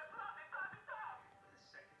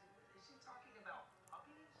 Is he talking about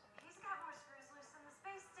puppies? He's got more screws loose than the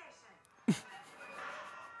space station.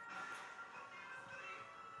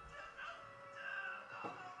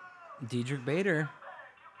 Diedrich Bader.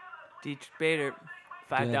 Dietrich Bader,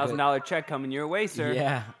 $5,000 check coming your way, sir.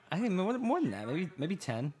 Yeah. I think more than that. Maybe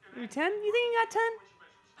 10. Maybe 10? You think you got 10?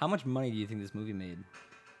 How much money do you think this movie made?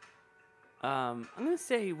 I'm gonna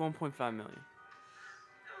say 1.5 million.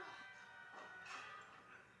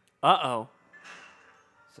 Uh-oh.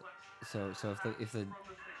 So if the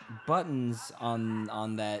buttons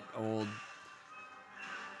on that old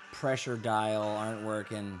pressure dial aren't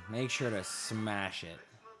working, make sure to smash it.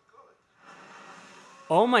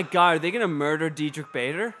 Oh my God, are they gonna murder Dietrich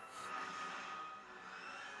Bader?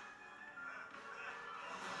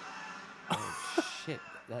 Shit,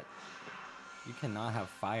 that you cannot have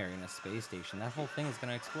fire in a space station. That whole thing is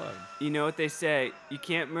gonna explode. You know what they say, you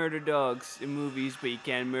can't murder dogs in movies, but you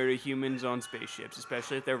can murder humans on spaceships,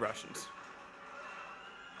 especially if they're Russians.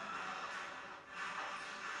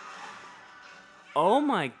 Oh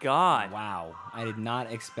my God. Wow, I did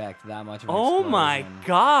not expect that much of an Oh my explosion in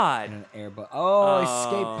God. an airboat. Oh, Oh.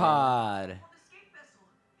 escape pod. The escape vessel.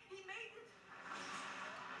 He made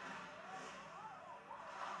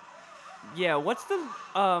it. Yeah, what's the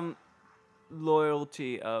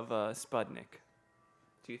loyalty of Sputnik,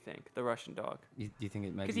 do you think? The Russian dog. Do you think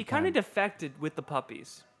it might be? Because he kind of defected with the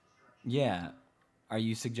puppies. Yeah. Are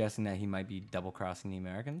you suggesting that he might be double crossing the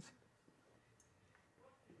Americans?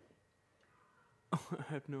 I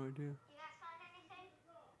have no idea. You guys find anything?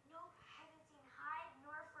 Nope, haven't seen hide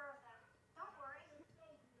nor fur of them. Don't worry.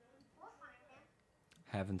 We'll find him.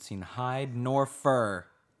 Haven't seen hide nor fur.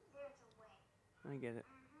 There's a way. I get it.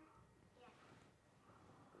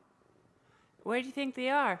 Where do you think they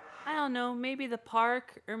are? I don't know. Maybe the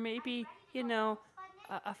park, or maybe, you know,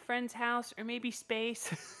 a friend's house, or maybe space.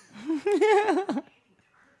 Coordinates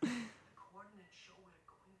show we're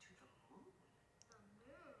going to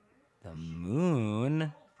the moon. The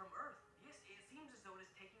moon? From Earth. Yes, it seems as though it is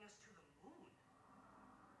taking us to the moon.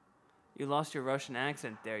 You lost your Russian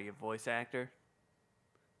accent there, you voice actor.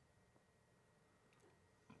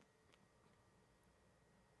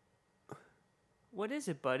 What is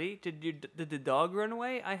it, buddy? Did the dog run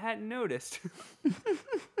away? I hadn't noticed. I'm sure Buddha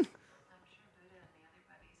and the other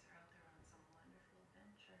buddies are out there on some wonderful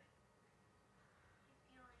adventure.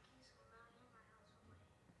 I feel like he's a million miles away.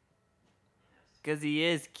 'Cause he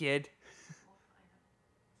is, kid. We'll find him.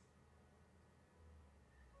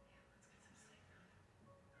 Yeah, let's get some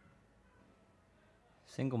sleep.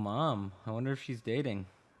 Single mom. I wonder if she's dating.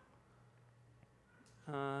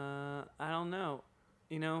 I don't know.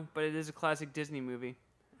 You know, but it is a classic Disney movie.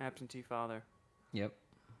 Absentee Father. Yep.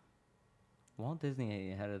 Walt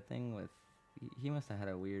Disney had a thing with. He must have had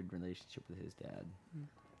a weird relationship with his dad.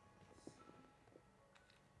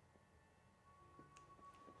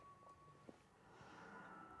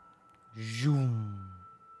 Zoom.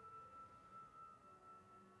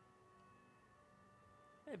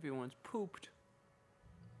 Everyone's pooped.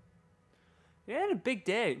 They had a big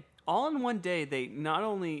day. All in one day, they not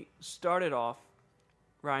only started off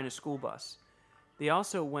riding a school bus, they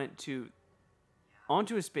also went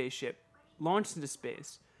onto a spaceship, launched into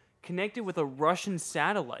space, connected with a Russian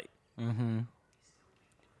satellite,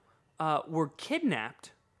 were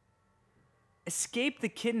kidnapped, escaped the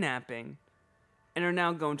kidnapping, and are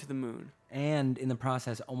now going to the moon. And in the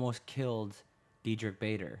process, almost killed Diedrich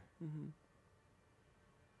Bader.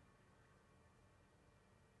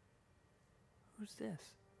 Who's this?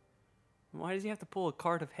 Why does he have to pull a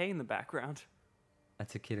cart of hay in the background?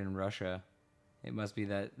 That's a kid in Russia. It must be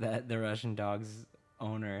that the Russian dog's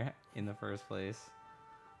owner in the first place.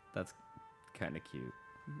 That's kind of cute.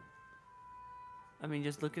 I mean,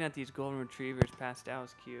 just looking at these golden retrievers passed out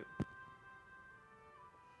is cute.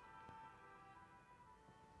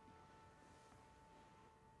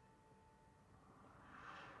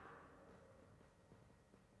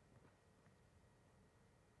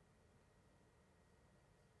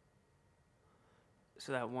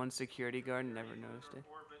 So that one security guard never noticed it.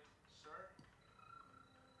 Orbit, sir.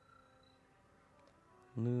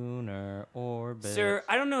 Lunar orbit. Sir,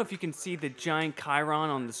 I don't know if you can see the giant Chiron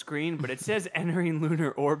on the screen, but it says entering lunar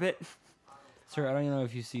orbit. Sir, I don't even know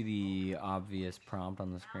if you see the obvious prompt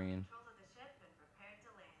on the screen.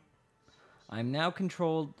 I'm now in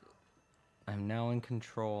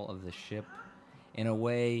control of the ship in a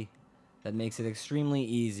way that makes it extremely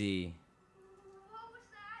easy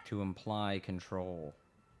to imply control.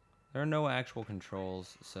 There are no actual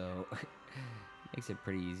controls, so it makes it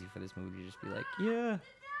pretty easy for this movie to just be like, yeah.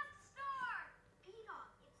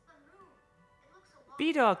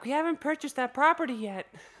 B-Dog, we haven't purchased that property yet.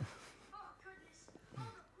 Oh, goodness. All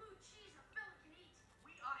the blue cheese a fella can eat.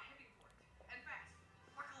 We are heading for it. And fast.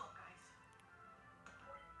 Buckle up, guys.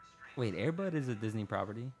 Wait, Air Bud is a Disney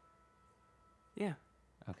property? Yeah.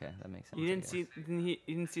 Okay, that makes sense. You I didn't guess. see you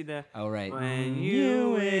didn't see the Oh, right. when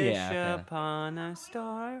you wish Yeah, okay. upon a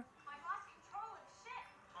star. I lost control of the ship.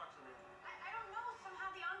 I don't know.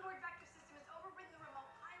 Somehow the onboard vector system has overridden the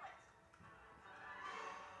remote pilot.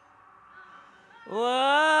 Whoa!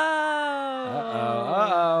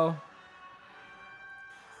 Uh-oh.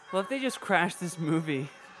 Well, if they just crashed this movie,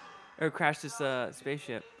 or crashed this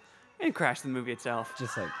spaceship, and crashed the movie itself.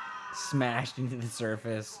 Just like smashed into the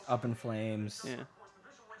surface, up in flames. Yeah.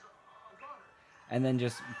 And then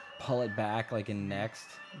just pull it back like in Next.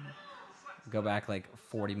 Go back like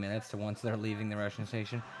 40 minutes to once they're leaving the Russian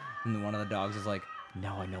station. And one of the dogs is like,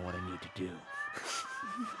 now I know what I need to do.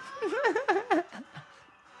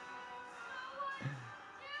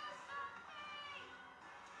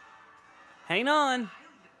 Hang on.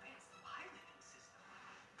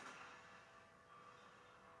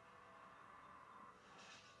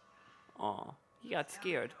 Aw, he got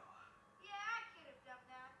scared. Yeah, I could have done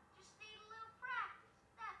that. Just need a little practice.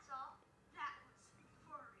 That's all. That was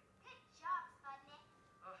furry. Good job, Sputnik.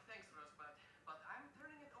 Thanks, Rosebud. But I'm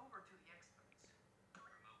turning it over to the experts.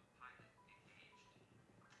 Remote pilot engaged.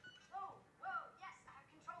 Whoa, yes, I have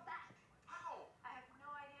control back. How? I have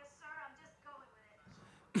no idea, sir. I'm just going with it.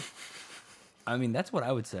 I mean, that's what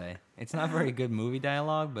I would say. It's not very good movie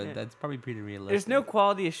dialogue, but that's probably pretty realistic. There's no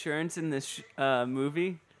quality assurance in this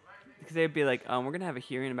movie. Because they'd be like, we're going to have a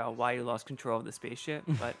hearing about why you lost control of the spaceship.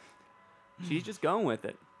 But she's just going with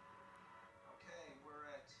it. Okay, we're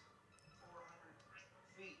at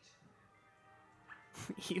 400 feet.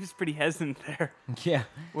 He was pretty hesitant there. Yeah.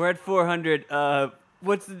 We're at 400.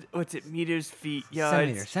 What's it? Meters, feet,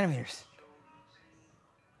 yards. Centimeters.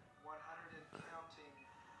 100 and counting.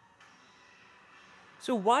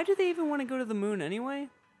 So why do they even want to go to the moon anyway?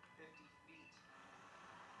 50 feet.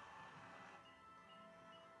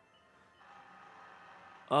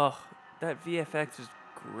 Oh, that VFX is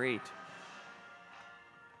great.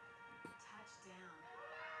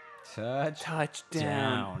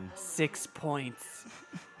 Touchdown. 6 points.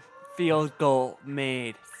 Field goal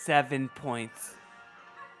made. 7 points.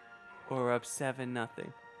 We're up 7-0.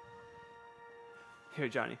 Here,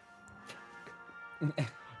 Johnny.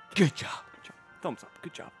 Good job. Good job. Thumbs up.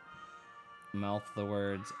 Good job. Mouth the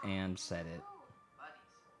words and said it. Buddies,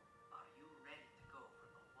 are you ready to go for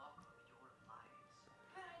the walk of your lives?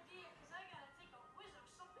 Good idea, because I gotta take a whiz or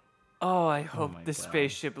something. Oh, I hope my the God.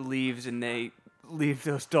 spaceship leaves and they leave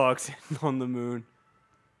those dogs on the moon.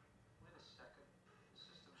 Wait a second. The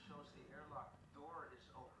system shows the airlock door is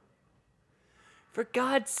open. For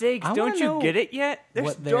God's sakes, I don't wanna you know get it yet? There's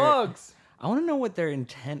what their- dogs. I want to know what their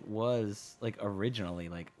intent was, like, originally.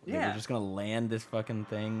 Like, they Yeah. were just going to land this fucking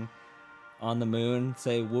thing on the moon,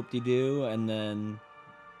 say whoop-de-doo, and then...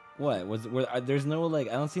 What there's no like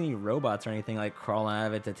I don't see any robots or anything like crawling out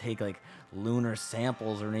of it to take like lunar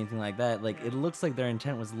samples or anything like that. Like it looks like their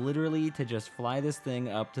intent was literally to just fly this thing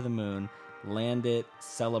up to the moon, land it,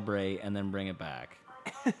 celebrate, and then bring it back.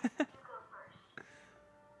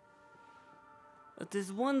 It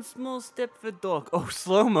is one small step for dog. Oh,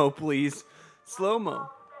 slow mo, please. Slow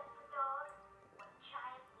mo.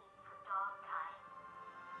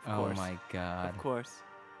 Oh course. my god. Of course.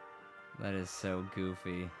 That is so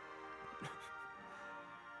goofy.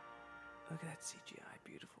 Look at that CGI,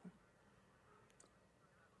 beautiful.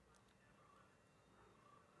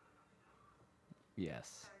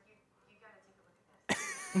 Yes. You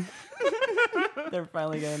gotta take a look at this. They're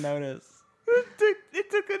finally gonna notice. It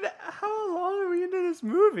took how long are we into this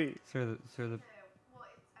movie? Sir, the Well, I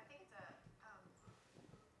think it's a.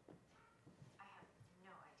 I have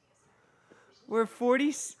no idea, sir. We're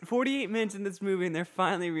 48 minutes in this movie and they're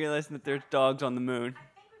finally realizing that there's dogs on the moon. I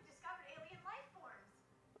think we've discovered alien life forms.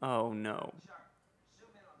 Oh no. But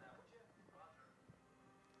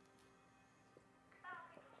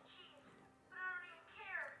I don't even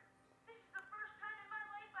care. This is the first time in my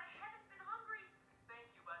life I haven't been hungry. Thank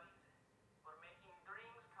you, buddies, for making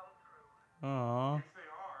dreams come true. Aww. If they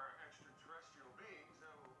are extraterrestrial beings,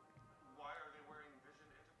 then why are they wearing Vision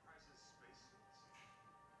Enterprises spacesuits?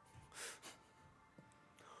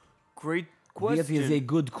 Great That question. is a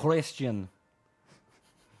good question.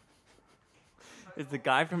 Is the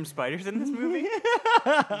guy from Spiders in this movie? It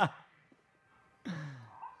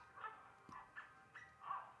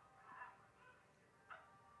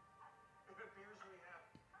appears we have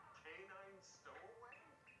canine stowaways.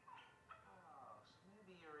 Oh, so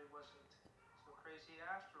maybe Yuri wasn't so crazy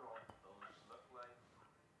after all. Those look like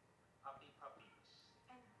puppies.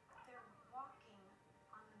 And they're walking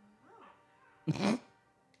on the moon.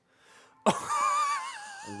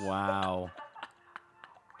 Wow.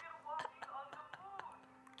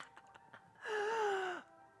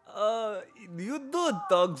 You do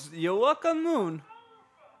dogs. You walk on moon.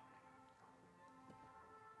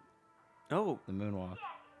 Oh, The moonwalk.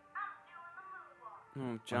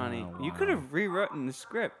 oh, Johnny, Oh, you could wow. have rewritten the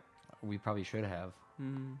script. We probably should have.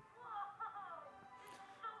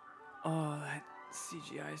 Oh, that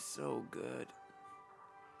CGI is so good.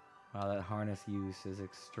 Wow, that harness use is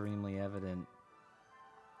extremely evident.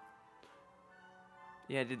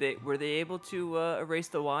 Yeah, were they able to erase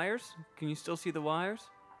the wires? Can you still see the wires?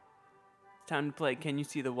 It's time to play. Can you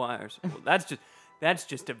see the wires? Well, that's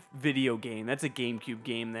just a video game. That's a GameCube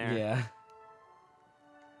game there. Yeah.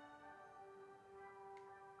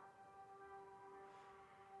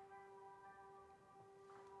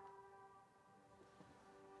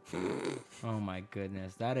 Oh my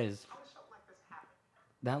goodness, that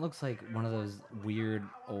looks like one of those weird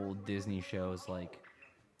old Disney shows. Like,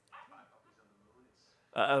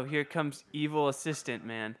 Uh-oh, here comes evil assistant,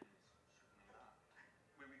 man.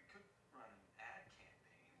 We could run an ad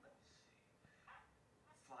campaign. Let me see.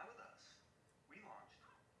 Fly with us. We launched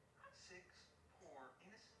 6 poor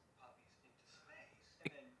innocent puppies into space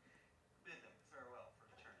and then bid them farewell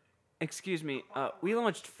for eternity. Excuse me, we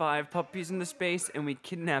launched 5 puppies into space and we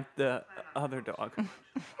kidnapped the other dog. Animals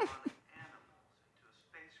into a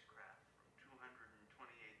spacecraft from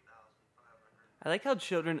 228,500. I like how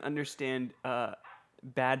children understand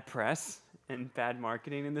bad press and bad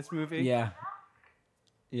marketing in this movie. yeah.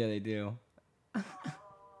 Yeah, they do. Of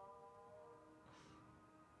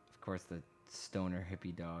course, the stoner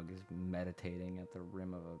hippie dog is meditating at the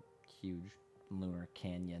rim of a huge lunar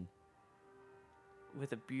canyon.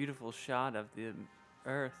 With a beautiful shot of the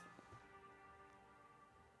Earth.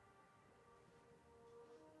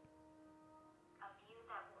 A view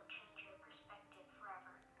that will change your perspective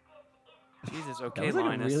forever. This is Jesus, That okay, was like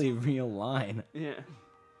Linus. a really real line. Yeah. This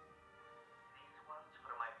one's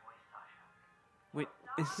for my boy Sasha. Wait.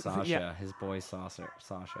 Sasha, Yeah. his boy Sasha. But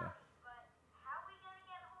how we gonna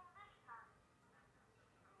get home this time?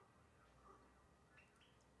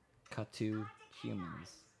 Cut to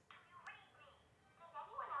humans. Did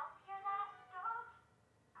anyone else hear that, dog?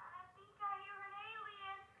 I think I hear an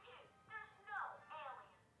alien. There's no alien.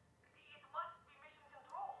 It must be mission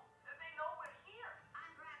control. They know we're here. I'm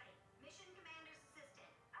Gravity, Mission Commander's assistant.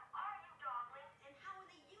 How are you, darling? And how in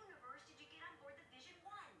the universe did you get on board the Vision 1?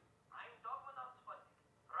 I'm Dogmanov Sputnik,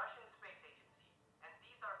 Russian Space Agency, and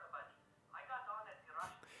these are the buddies. I got on at the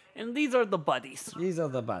Russian Space And these are the buddies. These are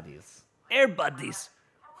the buddies. Air buddies.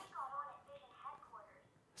 And we got on at Vision headquarters.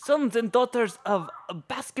 Sons and daughters of a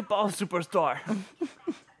basketball superstar.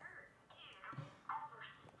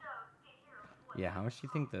 Yeah, how much do you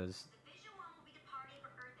think those Vision 1 will be departing for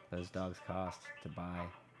Earth at dogs cost to buy?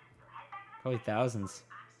 Probably thousands.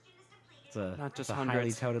 oxygen is depleted It's a, Not just it's a highly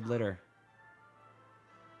hundreds. touted litter.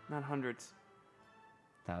 Not hundreds,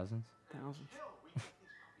 Thousands. thousands. Still, we get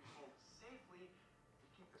these puppies home safely to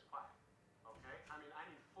keep this quiet. Okay? I mean, I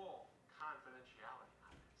need full confidentiality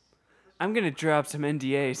on this. I'm gonna drop some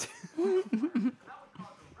NDAs. That would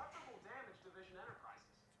cause irreparable damage to Vision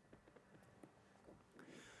Enterprises.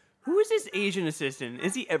 Who is this Asian assistant?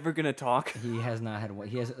 Is he ever gonna talk? He has not had one.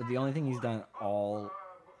 He has the only thing he's done all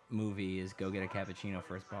movie is go get a cappuccino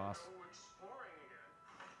for his boss. Go exploring again.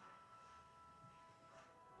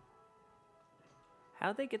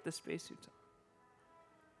 How'd they get the spacesuits on?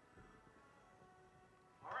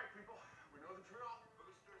 All right, people, we know the drill.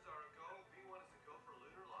 Boosters are a go. V1 is a go for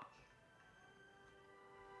lunar launch.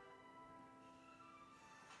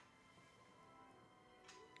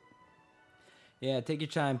 Yeah, take your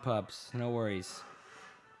time, pups. No worries.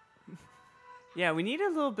 Yeah, we need a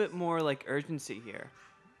little bit more like urgency here.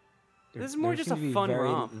 There- This is more there just seem a to be fun very,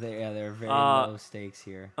 romp. Yeah, there are very Uh, low stakes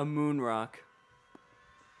here. A moon rock.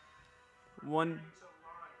 One, It's a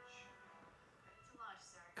launch,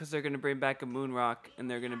 sir. because they're gonna bring back a moon rock, and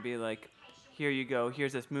they're gonna be like, "Here you go.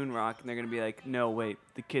 Here's this moon rock," and they're gonna be like, "No, wait,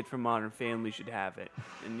 the kid from Modern Family should have it,"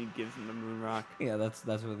 and he gives him the moon rock. Yeah, that's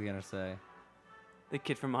what they're gonna say. The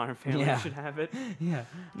kid from Modern Family Yeah. should have it. Yeah.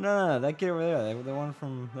 No, that kid over there, the one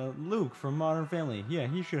from Luke from Modern Family. Yeah,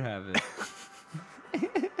 he should have it. We're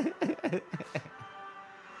back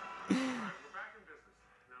in business.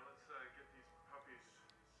 Now let's get these puppies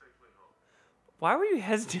safely home. Why were you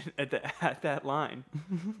hesitant at that line?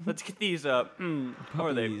 Let's get these. How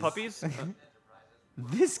are they? Puppies. Puppies?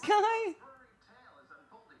 This guy? Furry tale is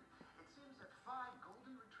unfolding. It seems that 5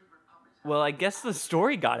 golden retriever puppies have Well, I guess the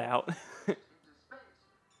story got out. into space.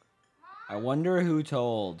 I wonder who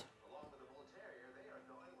told. Along with the bull terrier, they are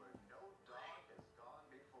going where no dog has gone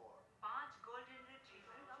before. Bond's golden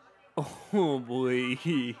retriever. Oh boy.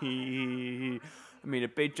 I mean, a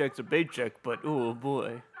paycheck's a paycheck, but oh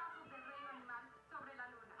boy.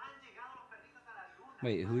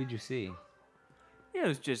 Wait, who did you see? Yeah, it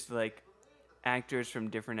was just like actors from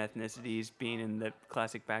different ethnicities being in the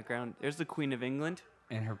classic background. There's the Queen of England.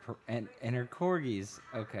 And her and her corgis.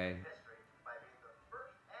 Okay. By being the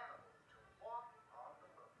first animal to walk on the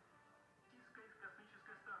moon. Дискать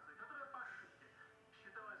космической станции, которая по ошибке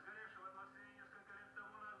считалась сгоревшей в атмосфере несколько лет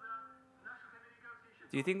тому назад, наших американских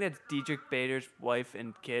Do you think that's Dietrich Bader's wife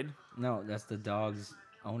and kid? No, that's the dog's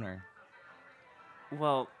owner.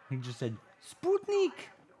 Well, He just said Sputnik.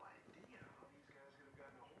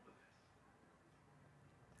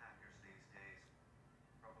 Hackers these days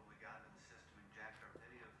probably got into the system and jacked our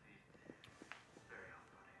video feed. It's very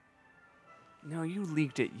off-putting. no, you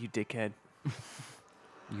leaked it, you dickhead.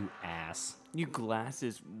 You ass. You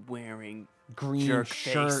glasses wearing Green jerk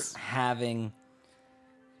shirt face. having,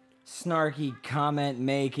 snarky comment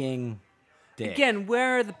making. Dick. Again,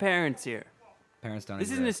 where are the parents here? Parents don't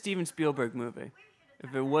This isn't a exist. Steven Spielberg movie.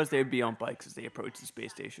 If it was, they'd be on bikes as they approach the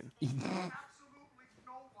space station. Absolutely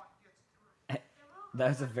no one gets through.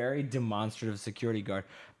 That's a very demonstrative security guard.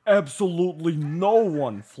 Absolutely no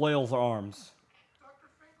one flails arms. Dr.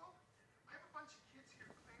 Finkel, I have a bunch of kids here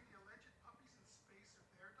claiming the alleged puppies in space are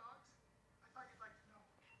their dogs. I thought you'd like to know.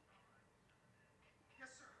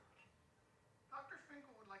 Yes, sir. Dr.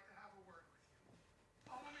 Finkel would like to have a word with you.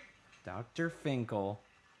 Follow me. Dr. Finkel.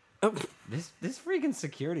 Oh. This freaking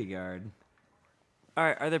security guard. All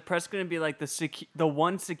right, are the press going to be like the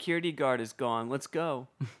one security guard is gone? Let's go.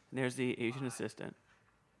 And there's the Asian assistant.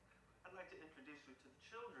 I'd like to introduce you to the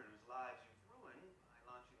children whose lives you've ruined by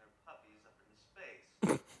launching their puppies up into space.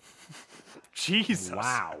 Jesus.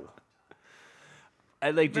 Wow.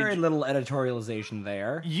 I like Very to. little editorialization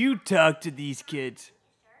there. You talk to these kids.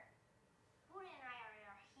 Buddha and I are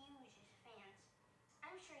your hugest fans.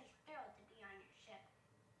 I'm sure he's thrilled to be on your ship.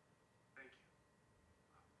 Thank you.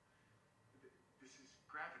 This is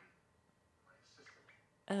Gravity, my assistant.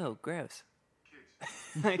 Oh, gross.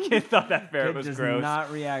 Kids, I kid thought that ferret Kid was does gross.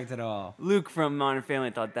 not react at all. Luke from Modern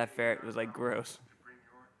Family thought that ferret was like gross. to bring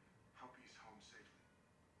your puppies home safely.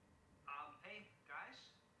 Hey, guys.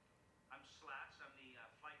 I'm Slats. I'm the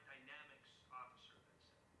flight dynamics officer.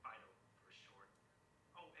 That's FIDO for short.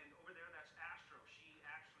 Oh, and over there, that's Astro. She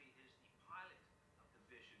actually is the pilot of the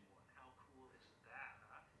Vision One. How cool is that,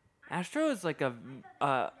 huh? Astro is like a,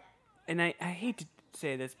 and I hate to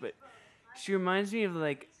say this, but she reminds me of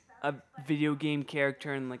like a video game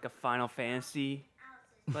character in like a Final Fantasy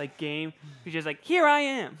like game. She's just like, here I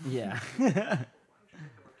am. Yeah.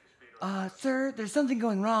 Sir, there's something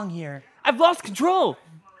going wrong here. I've lost control.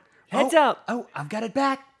 Heads up. Oh, I've got it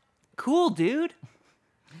back. Cool, dude.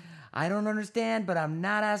 I don't understand, but I'm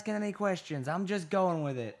not asking any questions. I'm just going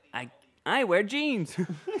with it. I wear jeans.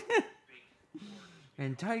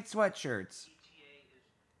 And tight sweatshirts.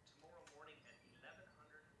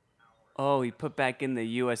 Oh, he put back in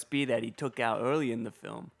the USB that he took out early in the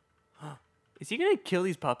film. Is he gonna kill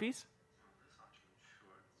these puppies?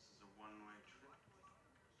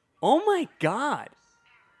 Oh my god!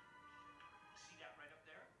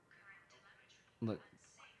 Look,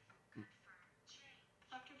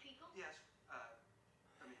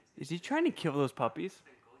 Is he trying to kill those puppies?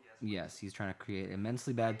 yes, he's trying to create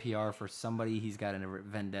immensely bad PR for somebody he's got a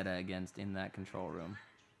vendetta against in that control room.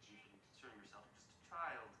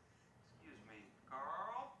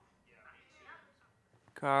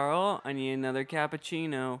 Carl, I need another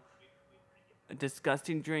cappuccino. A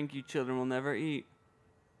disgusting drink you children will never eat.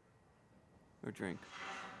 Or drink.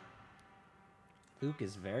 Luke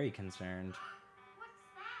is very concerned. What's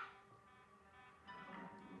that?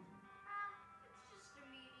 It's just a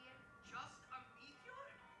meteor. Just a meteor?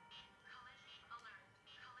 Collision alert.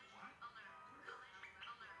 Collision alert.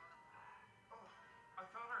 Collision alert. Oh, I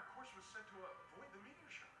thought our course was set to avoid the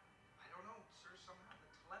meteor shower. I don't know, sir. Somehow the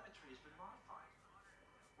telemetry has been modified.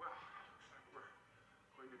 Well, looks like we're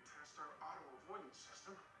going to test our auto avoidance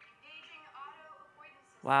system. Engaging auto avoidance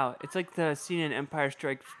system. Wow, it's like the scene in Empire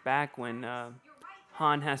Strikes Back when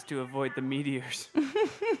Han has to avoid the meteors.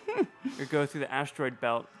 Or go through the asteroid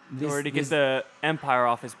belt in order to get the Empire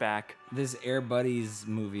off his back. This Air Buddies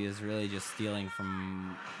movie is really just stealing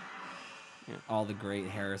from all the great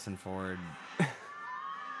Harrison Ford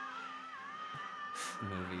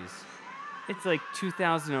movies. It's like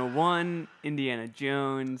 2001, Indiana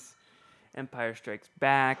Jones, Empire Strikes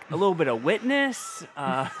Back, a little bit of Witness.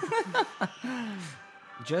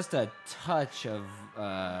 Just a touch of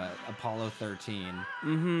Apollo 13.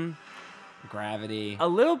 Mm-hmm. Gravity. A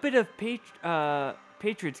little bit of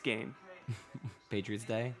Patriots Game. Patriots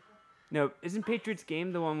Day. No, isn't Patriots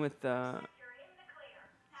Game the one with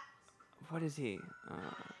what is he?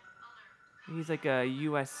 He's like a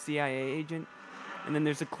U.S. CIA agent. And then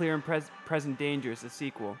there's a Clear and Present Danger, it's a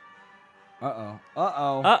sequel. Uh-oh.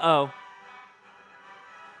 Uh-oh. Uh-oh.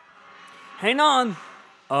 Hang on.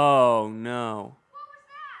 Oh, no. What was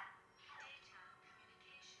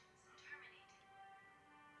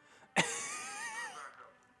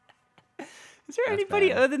that? Is there That's anybody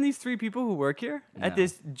bad. other than these three people who work here at No.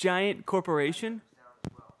 this giant corporation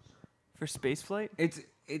for spaceflight? It's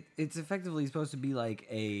effectively supposed to be like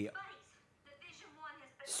a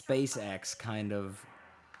SpaceX kind of.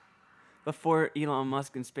 Before Elon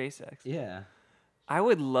Musk and SpaceX. Yeah. I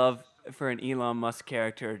would love for an Elon Musk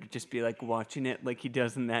character to just be like watching it like he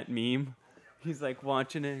does in that meme. He's like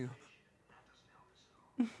watching it.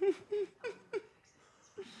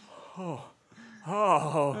 Oh.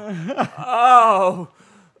 Oh.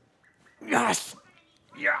 Yes.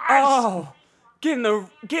 Yes. Oh. Get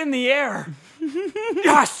in the air.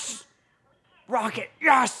 Yes. Rocket.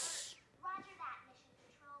 Yes. Roger that, Mission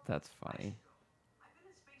Control. That's funny. I've been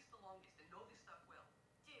in space the longest and know this stuff well.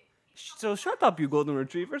 So shut up, you golden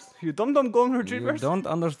retrievers. You dumb golden You retrievers. don't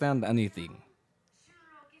understand anything. Soon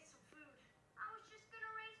I'll get some food. I was just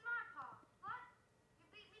gonna raise my paw, but you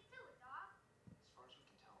beat me to it, dog.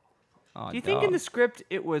 Aw, Do you think in dog. the script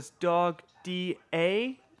it was dog D-A-W-G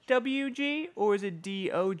or is it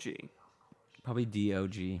D-O-G? Probably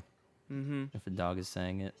D-O-G. Mm-hmm. If a dog is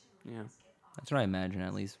saying it. Yeah. That's what I imagine,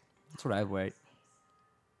 at least. That's what I write.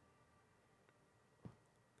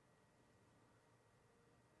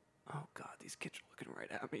 Oh god, these kids are looking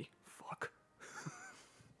right at me. Fuck.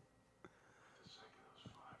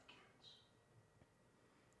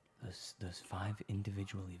 Those 5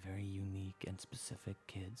 individually very unique and specific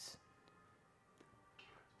kids.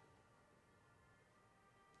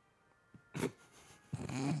 Puppies,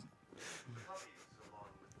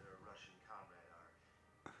 along with their Russian comrade, are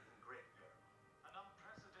in great peril. An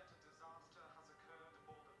unprecedented disaster has occurred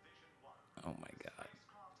aboard the Vision 1. Oh my god.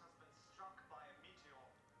 Spacecraft has been struck by a meteor,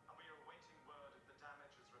 and we are awaiting word if the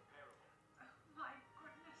damage is repairable. My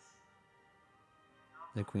goodness.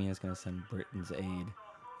 The Queen is gonna send Britain's aid.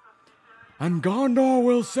 And Gondor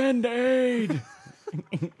will send aid!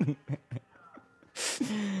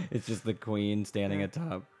 It's just the Queen standing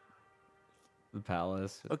atop the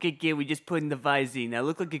palace. Okay, kid, we just put in the Visine. Now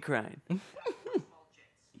look like you're crying. Small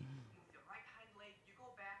jets. Move your right hind leg, you go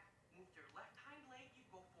back. Move your left hind leg, you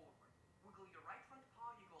go forward. Wiggle your right front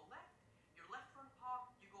paw, you go left. Your left front paw,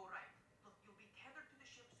 you go right. Look, you'll be tethered to the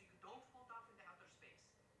ship so you don't float off into outer space.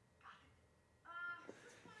 Got it?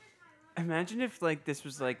 Which one is my left? Imagine if like this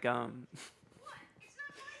was like You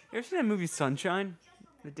ever seen that movie Sunshine?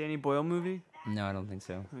 The Danny Boyle movie? No, I don't think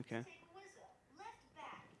so. Okay. Left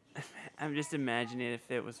back. I'm just imagining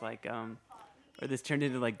if it was like or this turned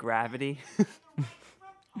into like Gravity.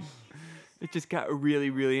 It just got really,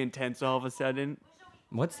 really intense all of a sudden,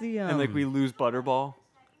 What's the and like we lose Butterball.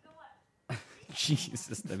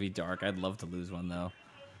 Jesus, that'd be dark. I'd love to lose one though.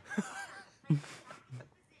 I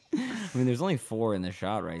mean, there's only 4 in the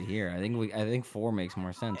shot right here. I think 4 makes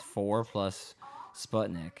more sense. 4 plus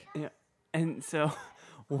Sputnik. Yeah, and so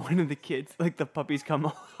one of the kids, like the puppies,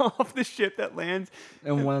 come off the ship that lands.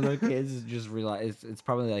 And one of the kids just realized it's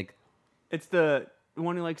probably like It's the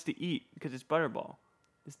one who likes to eat because it's Butterball.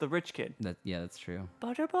 It's the rich kid. that. Yeah, that's true.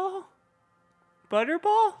 Butterball?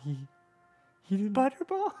 Butterball? He didn't.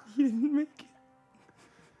 Butterball? He didn't make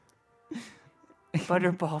it.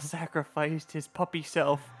 Butterball sacrificed his puppy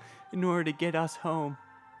self in order to get us home.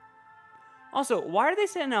 Also, why are they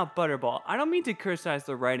sending out Butterball? I don't mean to criticize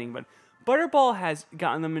the writing, but Butterball has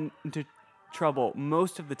gotten them into trouble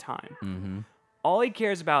most of the time. Mm-hmm. All he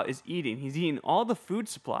cares about is eating. He's eating all the food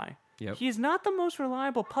supply. Yep. He is not the most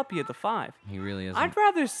reliable puppy of the 5. He really isn't. I'd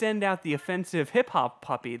rather send out the offensive hip hop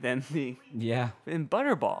puppy than Yeah. Butterball. How do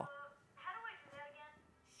I do that again?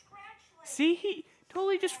 Scratch leg. See, he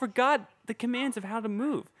totally just forgot the commands of how to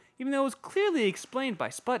move, even though it was clearly explained by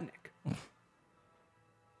Sputnik. Oh, there's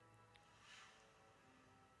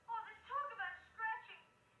talk about scratching,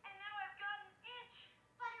 and now I've got an itch.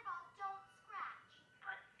 Butterball, don't scratch.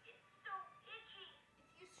 But it's so itchy. If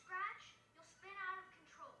you scratch, you'll spin out of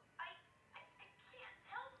control. I can't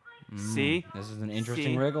help myself. See? This is an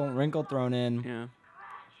interesting See? wrinkle thrown in. Yeah.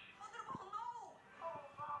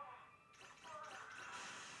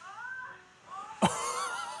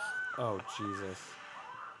 Oh Jesus!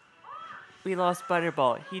 We lost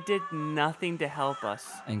Butterball. He did nothing to help us.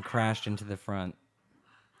 And crashed into the front.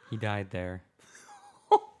 He died there.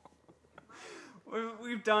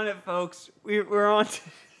 We've done it, folks. We're on.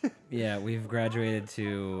 Yeah, we've graduated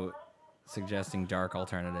to suggesting dark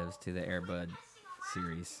alternatives to the Air Bud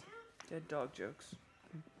series. Dead dog jokes.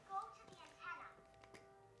 Go to the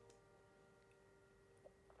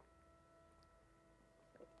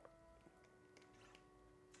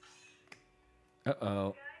antenna.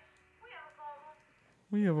 Uh-oh. We have a problem.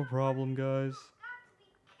 We have a problem, guys. Not to be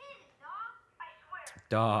kidding, dog. I swear.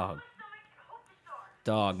 Dog. My stomach can hope to start.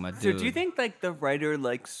 Dog, my So dude. do you think like the writer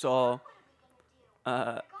like saw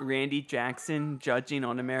Randy Jackson judging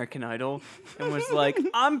on American Idol and was like,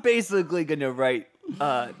 I'm basically gonna write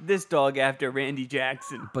this dog after Randy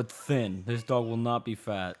Jackson. But thin. This dog will not be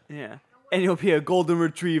fat. Yeah. And he'll be a golden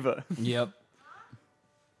retriever. Yep.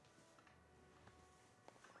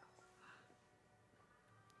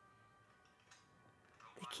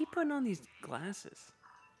 They keep putting on these glasses.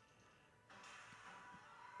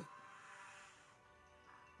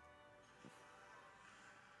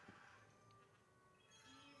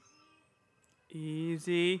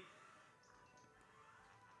 Easy.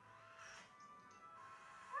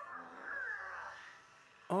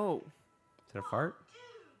 Oh. Is it a fart?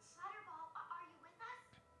 Butterball, are you with us?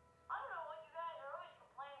 I don't know what you guys are always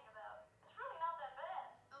complaining about. It's really not that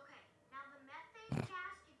bad. Okay, now the methane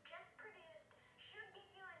gas you Jet prettiest should give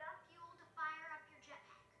you enough fuel to fire up your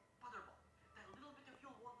jetpack. Butterball, that little bit of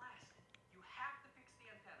fuel won't last. You have to fix the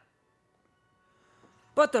antenna.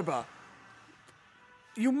 Butterball,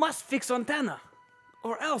 you must fix antenna,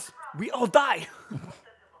 or else we all die.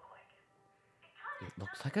 It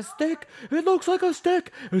looks like a stick. It looks like a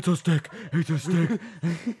stick. It's a stick. It's a stick.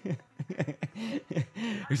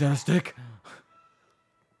 Is that a stick?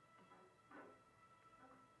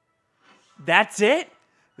 That's it?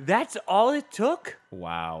 That's all it took?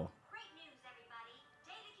 Wow. Great news, everybody.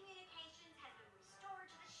 Data communications has been restored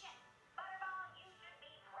to the ship. Butterball, you should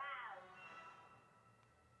be proud.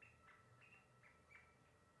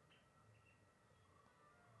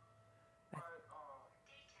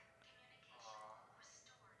 Data communication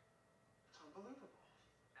restored. It's unbelievable.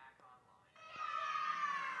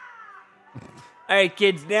 All right,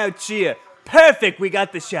 kids, now cheer. Perfect, we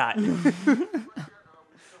got the shot. We still have a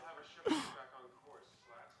ship back on course.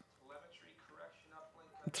 Telemetry correction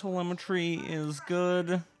uplink. Telemetry is good.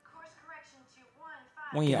 Course correction to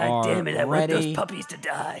 15. We God are damn it, I want ready. those puppies to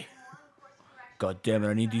die. God damn it,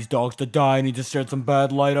 I need these dogs to die. I need to shed some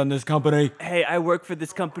bad light on this company. Hey, I work for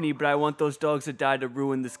this company, but I want those dogs to die to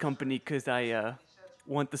ruin this company because I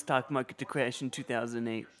want the stock market to crash in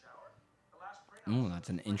 2008. Ooh, that's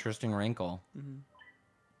an interesting wrinkle. The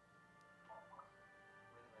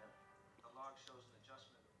log shows an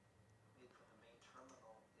adjustment made for the main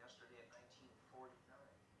terminal yesterday at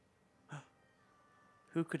 1949.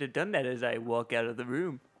 Who could have done that as I walk out of the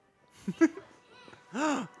room?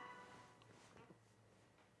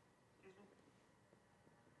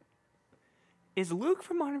 Is Luke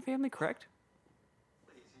from Modern Family correct?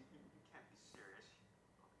 Please, you can't be serious.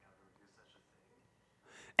 I would never do such a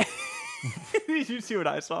thing. Did you see what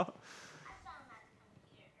I saw? I saw him at the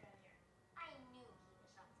computer earlier. I knew he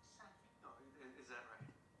was up to something. No, is that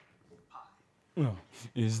right? Pie. Oh,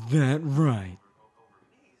 is that right? Over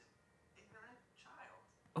me, he's ignorant child.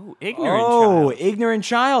 Oh, ignorant Oh, child. ignorant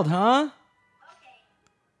child, huh? Okay,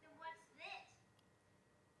 then what's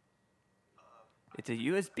this? It's a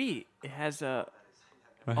USB. It has a.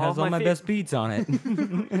 It All has all my my fa- best beats on it.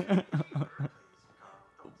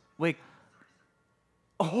 Wait.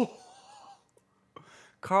 Oh.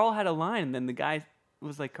 Carl had a line, and then the guy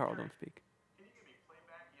was like, "Carl, don't speak." Can you give me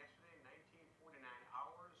playback yesterday, 1949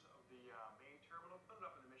 hours of the main terminal? Put it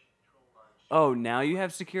up in the mission control sheet. Oh, now you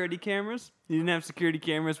have security cameras? You didn't have security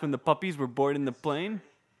cameras when the puppies were boarding the plane? It's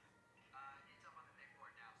up on the big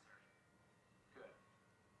board now, sir. Good.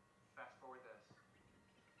 Fast forward this.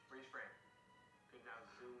 Freeze frame. Good, now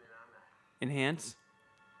zoom in on that. Enhance?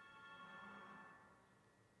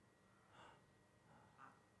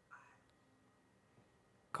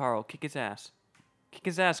 Carl, kick his ass. Kick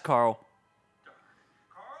his ass, Carl.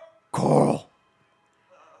 Carl? Carl!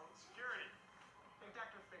 Security. Take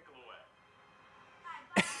Dr. Finkel away.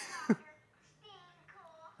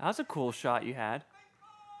 That was a cool shot you had.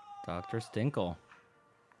 Dr. Stinkle.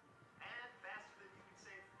 And faster than you can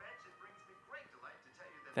say fetch, it brings me great delight to tell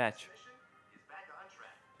you that Fetch. this mission is back on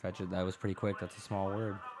track. Fetch it. That was pretty quick. That's a small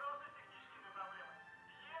word.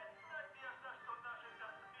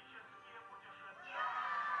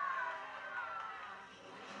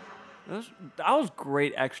 That was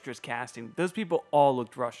great extras casting. Those people all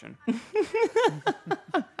looked Russian. I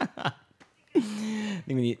think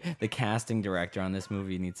we need the casting director on this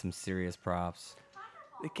movie needs some serious props.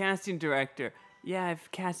 The casting director. Yeah,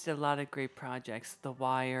 I've casted a lot of great projects. The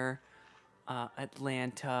Wire,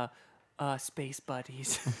 Atlanta, Space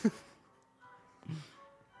Buddies.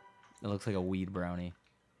 It looks like a weed brownie.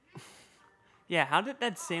 Yeah, how did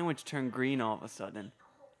that sandwich turn green all of a sudden?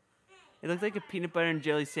 It looked like a peanut butter and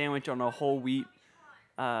jelly sandwich on a whole wheat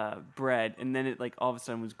bread, and then it like all of a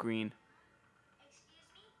sudden was green. Excuse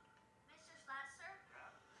me? Mr. Slatzer?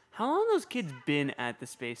 How long have those kids been at the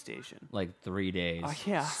space station? Like 3 days. Oh,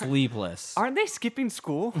 yeah. Sleepless. Aren't they skipping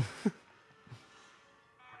school? Oh,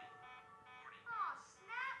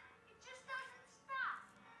 snap! It just doesn't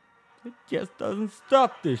stop. It just doesn't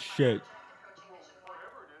stop this shit.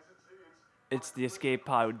 Whatever it is, it's It's the escape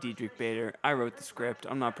pod with Diedrich Bader. I wrote the script.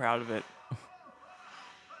 I'm not proud of it.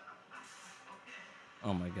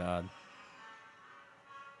 Oh my god.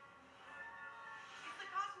 It's the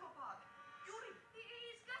Cosmopod. Yuri.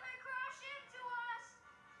 He's gonna crash into us!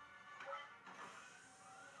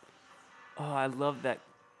 Oh, I love that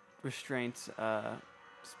restraints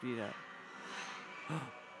speed up.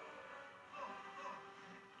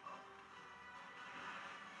 Is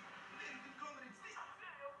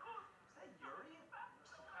that Yuri?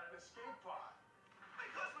 some kind of escape pod.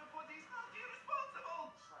 Because my body is not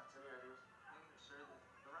irresponsible. Slats, any ideas? Sir,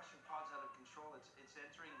 the Russian pod's out of control. It's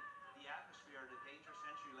entering the atmosphere at a dangerous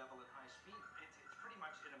entry level at high speed. It's pretty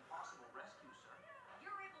much an impossible rescue, sir.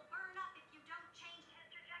 Yuri will burn up if you don't change his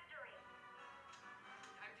trajectory.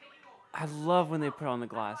 I'm taking over. I love when they put on the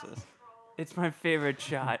glasses. It's my favorite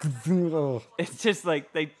shot. It's just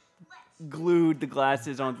like they glued the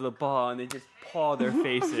glasses onto the paw and they just paw their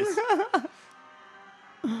faces.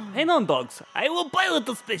 Hang on, dogs. I will pilot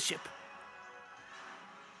the spaceship.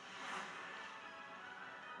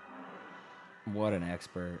 What an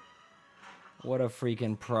expert. What a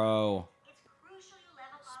freaking pro. It's crucial you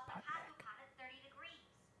level off the plasma pod at 30 degrees.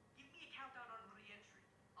 Give me a countdown on re-entry.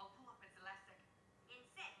 I'll pull up at the last second. In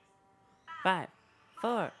 6, 5,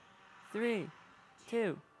 4, 3, 2.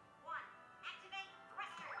 1. Activate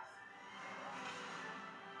thrusters.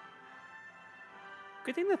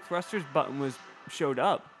 Good thing the thrusters button showed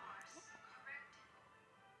up.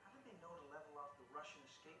 How did they know to level off the Russian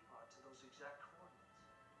escape pod to those exact coordinates?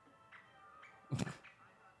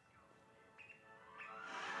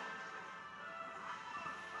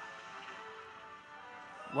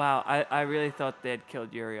 Wow, I really thought they had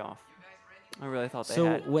killed Yuri off. I really thought they So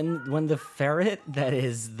had. when the ferret that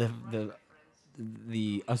is the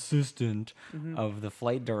assistant of the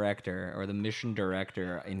flight director or the mission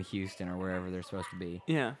director in Houston or wherever they're supposed to be,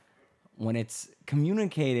 Yeah. when it's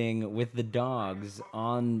communicating with the dogs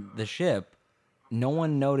on the ship, no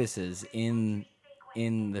one notices in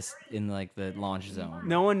like the launch zone.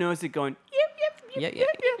 No one knows it going, Yeah,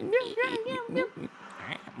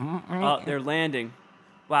 oh, they're landing.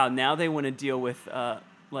 Wow, now they want to deal with,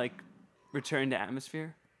 like, return to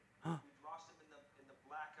atmosphere? We've lost him in the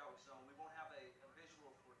blackout zone. We won't have a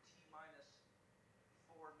visual for T-minus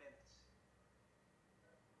 4 minutes.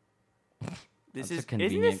 This That's a isn't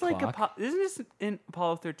convenient this like clock. isn't this in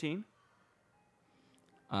Apollo 13?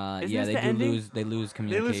 Isn't Yeah, this they the do ending? lose. They lose They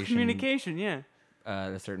communication. lose communication, yeah.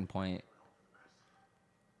 At a certain point.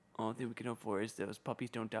 All thing we can hope for is those puppies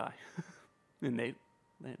don't die. And they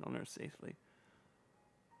land on Earth safely.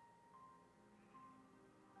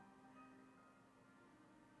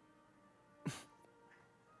 The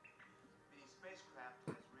spacecraft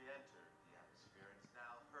has re-entered the atmosphere and is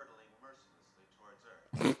now hurtling mercilessly towards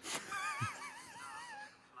Earth.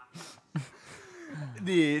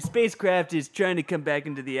 The spacecraft is trying to come back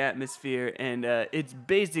into the atmosphere, and it's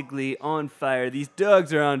basically on fire. These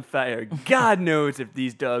dogs are on fire. God knows if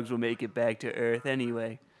these dogs will make it back to Earth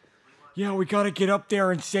anyway. Yeah, we gotta get up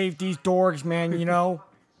there and save these dorks, man, you know?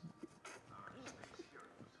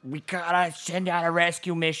 We gotta send out a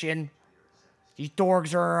rescue mission. These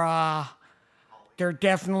dorks are, they're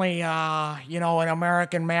definitely, an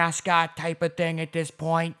American mascot type of thing at this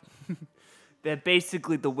point. That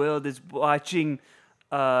basically the world is watching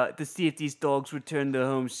to see if these dogs return to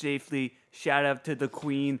home safely. Shout out to the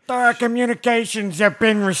Queen. Their communications have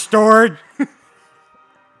been restored.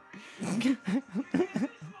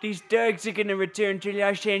 These dogs are gonna return to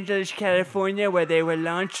Los Angeles, California, where they were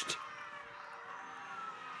launched.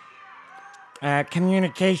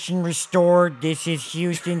 Communication restored. This is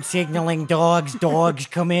Houston signaling dogs. Dogs,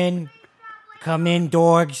 come in. Come in,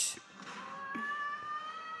 dogs.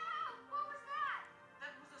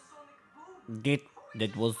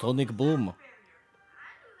 That was Sonic Boom. I knew that.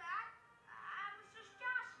 I was just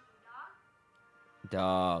joshing you,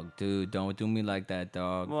 dog. Dog, dude, don't do me like that,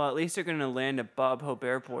 dog. Well, at least they're gonna land at Bob Hope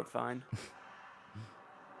Airport fine.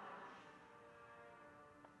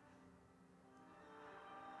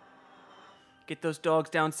 Get those dogs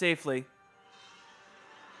down safely.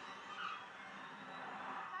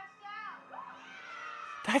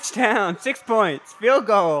 Touchdown! 6 points. Field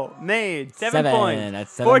goal made. 7 points.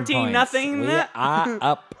 That's 7 14 points. nothing. We are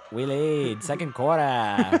up. We lead. Second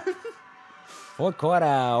quarter. Fourth quarter.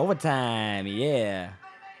 Overtime. Yeah.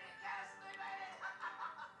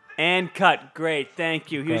 And cut. Great.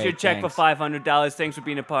 Thank you. Here's Great, your check thanks. for $500. Thanks for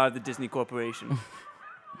being a part of the Disney Corporation.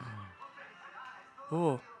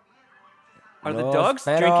 Ooh. Are the Los dogs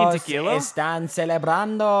drinking perros tequila? Están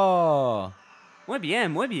celebrando. Muy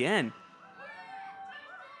bien, muy bien.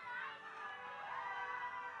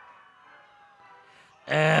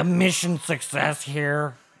 Mission success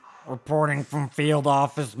here. Reporting from field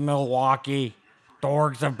office Milwaukee.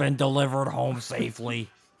 Dorks have been delivered home safely.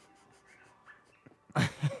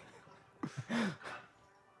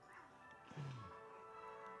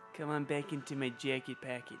 Come on back into my jacket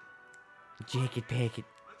packet. Jacket packet.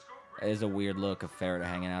 It is a weird look of ferret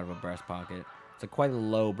hanging out of a breast pocket. It's a quite a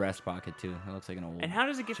low breast pocket too. It looks like an old. And how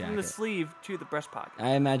does it get from the jacket. sleeve to the breast pocket?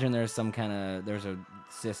 I imagine there's some kind of there's a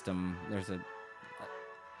system. There's a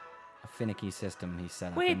finicky system he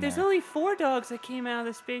set up. Wait, in there's there. only 4 dogs that came out of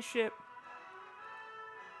the spaceship.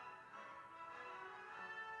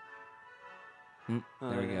 There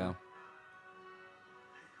we yeah. go.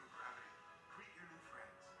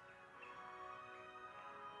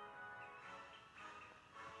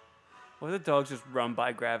 Or the dogs just run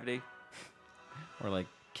by gravity. Or like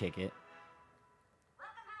kick it.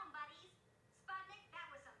 Welcome home, buddies. Sputnik, that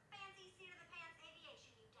was some fancy seat-of-the-pants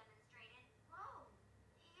aviation you demonstrated. Whoa,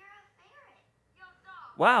 you're a ferret. Yo,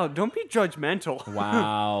 dog. Wow, don't be judgmental.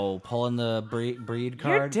 Wow, pulling the breed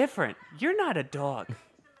You're card. different. You're not a dog. The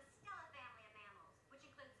Mustela family of mammals, which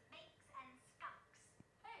includes minks and skunks.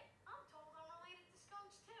 Hey, I'm told I'm related to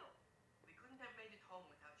skunks too. We couldn't have made it home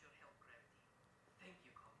without your help, Gravity. Thank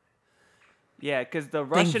you, comrade. Yeah, because the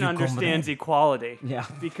Russian you, understands comrade. equality. Yeah.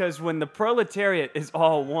 Because when the proletariat is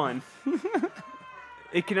all one,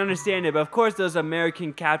 it can understand it. But of course, those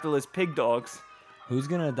American capitalist pig dogs. Who's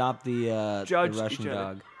gonna adopt the Judge Russian each other.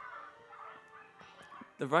 dog?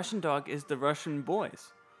 The Russian dog is the Russian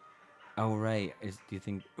boys. Oh right. Do you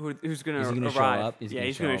think? Who's going Is he to gonna arrive? show up? Is he Yeah, gonna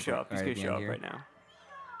he's going to show show up up. He's right going at to the show end up here? right now.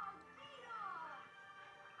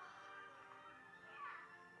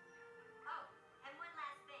 Oh, and one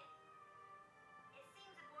last thing. It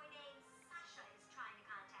seems a boy named Sasha is trying to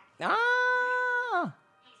contact you. Ah!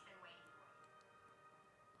 He's been waiting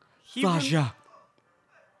for you. Sasha.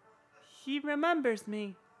 He remembers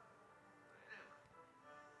me.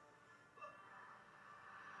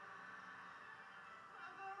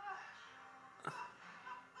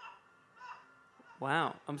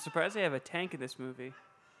 Wow, I'm surprised they have a tank in this movie.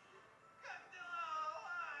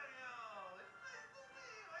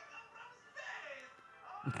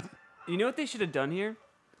 You know what they should have done here?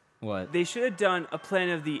 What? They should have done a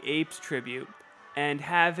Planet of the Apes tribute and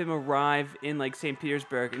have him arrive in like St.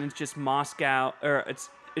 Petersburg, and it's just Moscow, or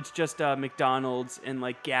it's just McDonald's and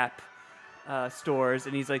like Gap stores,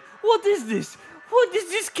 and he's like, "What is this? What is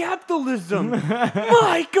this capitalism?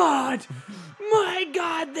 My God! My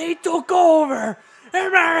God! They took over!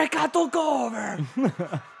 America took over!" This is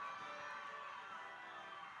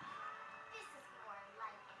more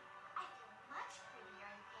like it. I feel much prettier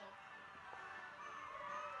in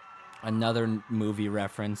pink. Another movie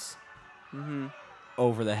reference.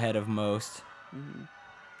 Over the head of most.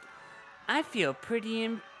 I feel pretty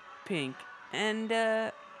in pink, and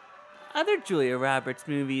other Julia Roberts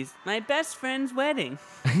movies. My best friend's wedding.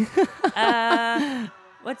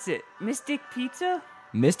 What's it? Mystic Pizza?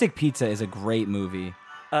 Mystic Pizza is a great movie.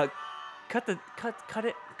 Cut the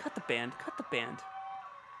band. Cut the band.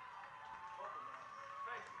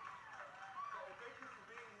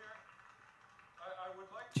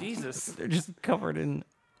 Jesus. They're just covered in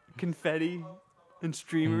Confetti and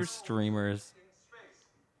streamers. streamers. To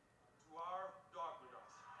our dogwood.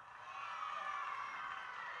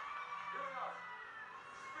 Here they are.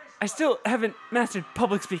 Space I still haven't mastered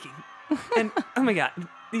public speaking. And, oh my God,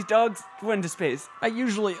 these dogs went into space. I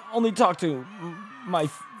usually only talk to my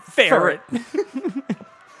Ferret.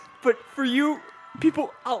 But for you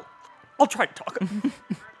people, I'll try to talk.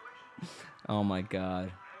 Oh my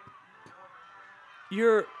God.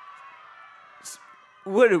 You're...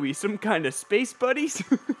 What are we, some kind of space buddies?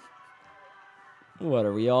 What,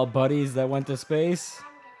 are we all buddies that went to space? I'm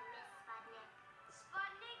gonna miss Sputnik.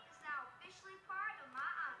 Sputnik is now officially part of my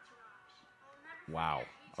entourage. I'll never Wow. forget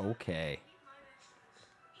each other. Okay.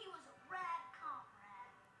 He was a rad comrade.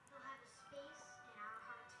 He'll have a space in our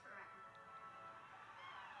hearts forever.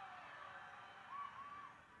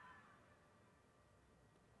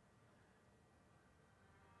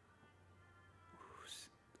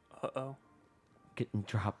 Uh-oh. Getting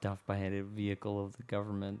dropped off by a vehicle of the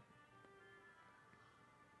government.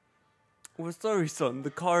 We're sorry, son.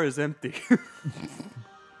 The car is empty.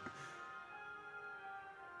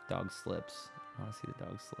 Dog slips. I want to see the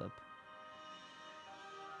dog slip.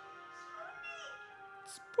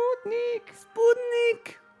 Sputnik!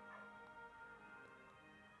 Sputnik!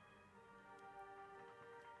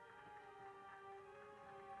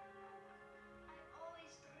 I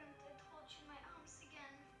always dreamt I'd hold you in my arms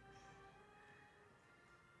again.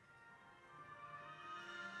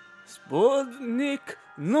 Sputnik,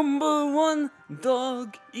 #1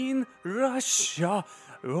 dog in Russia,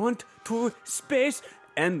 went to space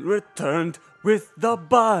and returned with the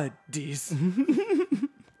bodies.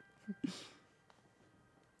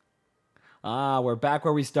 We're back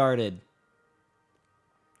where we started.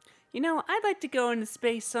 You know, I'd like to go into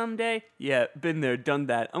space someday. Yeah, been there, done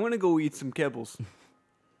that. I'm gonna go eat some kibbles.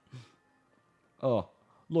 Oh,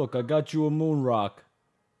 look, I got you a moon rock.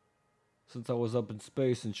 Since I was up in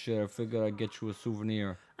space and shit, I figured I'd get you a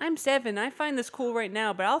souvenir. I'm 7. I find this cool right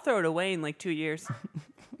now, but I'll throw it away in like 2 years. I got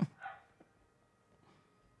to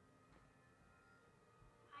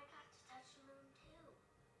touch the moon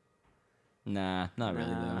too. Nah, not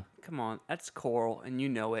really Nah, though. come on, that's coral, and you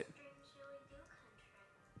know it. Dreams really do come true.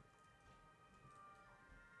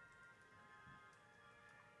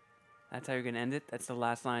 That's how you're gonna end it? That's the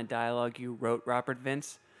last line of dialogue you wrote, Robert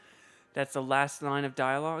Vince? That's the last line of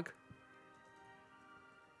dialogue?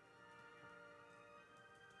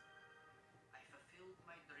 I fulfilled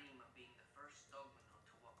my dream of being the first dogmanoid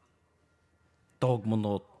to walk on the moon.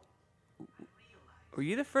 Dogmanoid. Were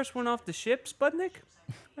you the first one off the ship, Sputnik?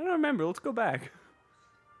 I don't remember. Let's go back.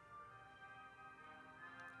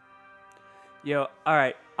 Yo,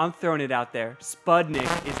 alright, I'm throwing it out there.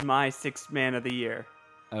 Sputnik is my 6th man of the year.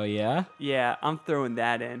 Oh yeah? Yeah, I'm throwing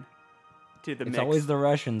that in to the It's mix. always the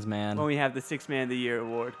Russians, man. when we have the 6th man of the year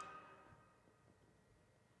award.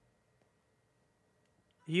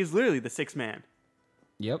 He is literally the 6th man.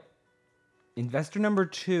 Yep. Investor number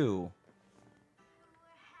 2.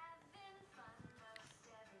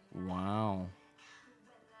 Wow.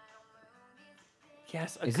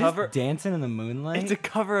 Yes, a Is cover. this Dancing in the Moonlight? It's a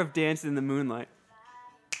cover of Dance in the Moonlight.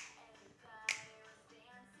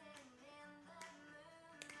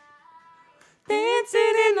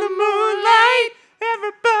 Dancing in the moonlight,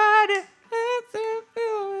 everybody. Dancing in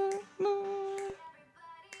the moonlight.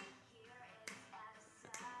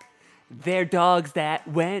 They're dogs that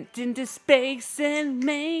went into space and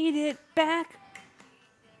made it back.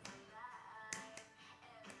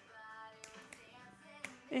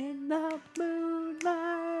 In the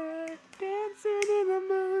moonlight, dancing in the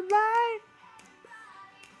moonlight.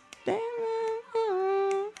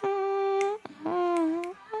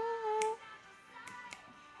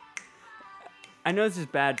 I know this is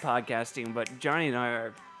bad podcasting, but Johnny and I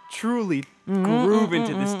are truly grooving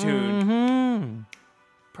to this tune.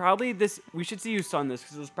 Probably this, we should see who's on this,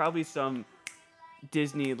 because there's probably some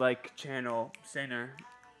Disney like channel singer.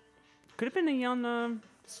 Could have been a young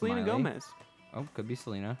Selena Miley? Gomez. Oh, could be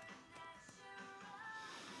Selena.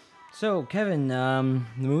 So, Kevin, the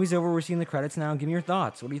movie's over. We're seeing the credits now. Give me your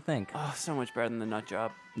thoughts. What do you think? Oh, so much better than the Nut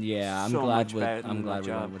Job. Yeah, I'm so glad much with better than I'm the glad Nut we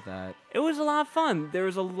Job. went with that. It was a lot of fun. There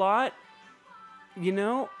was a lot,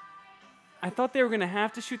 I thought they were going to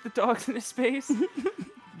have to shoot the dogs into space,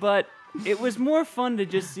 but it was more fun to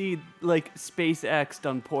just see, like, SpaceX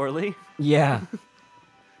done poorly. Yeah.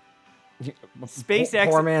 SpaceX...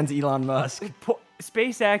 Poor man's Elon Musk.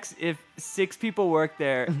 SpaceX, if 6 people worked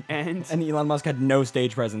there, and... And Elon Musk had no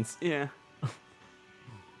stage presence. Yeah.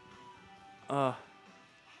 But...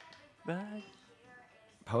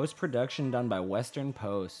 Post-production done by Western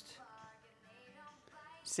Post.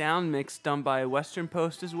 Sound mix done by Western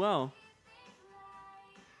Post as well.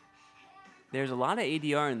 There's a lot of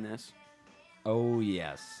ADR in this. Oh,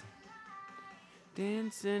 yes.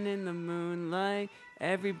 Dancing in the moonlight,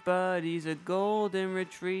 everybody's a golden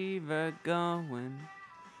retriever going.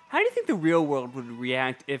 How do you think the real world would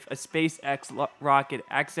react if a SpaceX rocket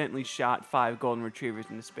accidentally shot 5 golden retrievers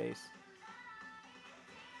into space?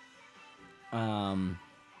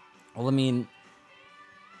 Well, I mean,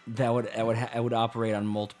 that would operate on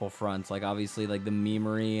multiple fronts. Like, obviously, like the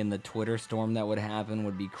memery and the Twitter storm that would happen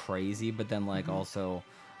would be crazy. But then, like, also,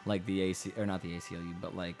 like not the ACLU,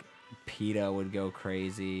 but like PETA would go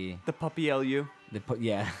crazy. The puppy LU.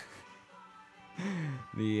 Yeah.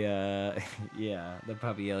 The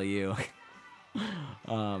puppy LU.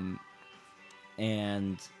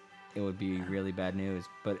 And it would be really bad news,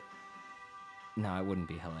 but no, it wouldn't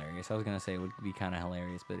be hilarious. I was gonna say it would be kind of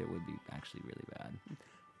hilarious, but it would be actually really bad.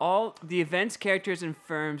 All the events, characters, and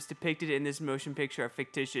firms depicted in this motion picture are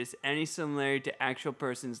fictitious. Any similarity to actual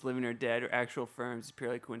persons, living or dead, or actual firms is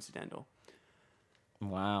purely coincidental.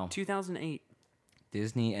 Wow. 2008.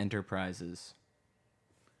 Disney Enterprises.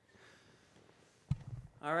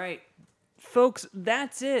 All right, folks,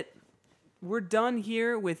 that's it. We're done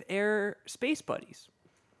here with Air Space Buddies.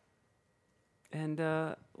 And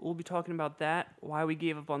we'll be talking about that, why we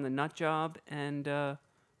gave up on the nut job, and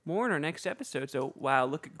more in our next episode. So, wow,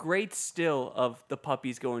 look at great still of the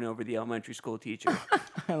puppies going over the elementary school teacher.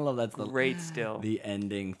 I love that's great still. The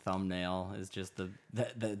ending thumbnail is just the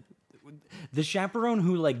chaperone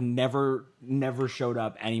who like never showed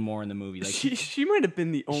up anymore in the movie. Like she might have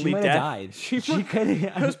been the only she might death. have died. She could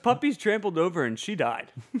have. Those puppies trampled over and she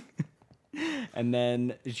died. And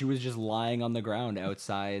then she was just lying on the ground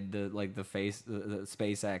outside the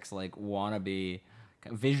SpaceX like wannabe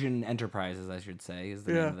Vision Enterprises, I should say, is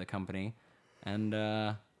the name of the company, and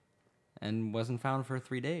wasn't found for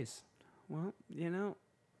 3 days. Well,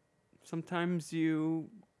 sometimes you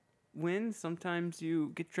win, sometimes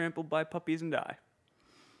you get trampled by puppies and die.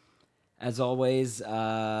 As always,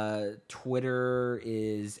 Twitter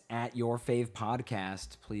is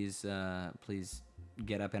 @YourFavePodcast. Please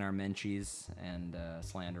get up in our menchies and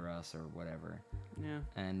slander us or whatever. Yeah.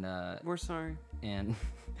 And we're sorry. And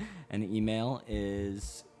an email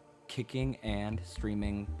is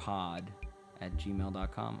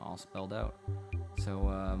kickingandstreamingpod@gmail.com, all spelled out.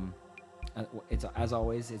 So it's as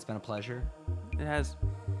always, it's been a pleasure. It has.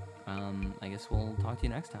 I guess we'll talk to you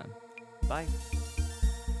next time. Bye.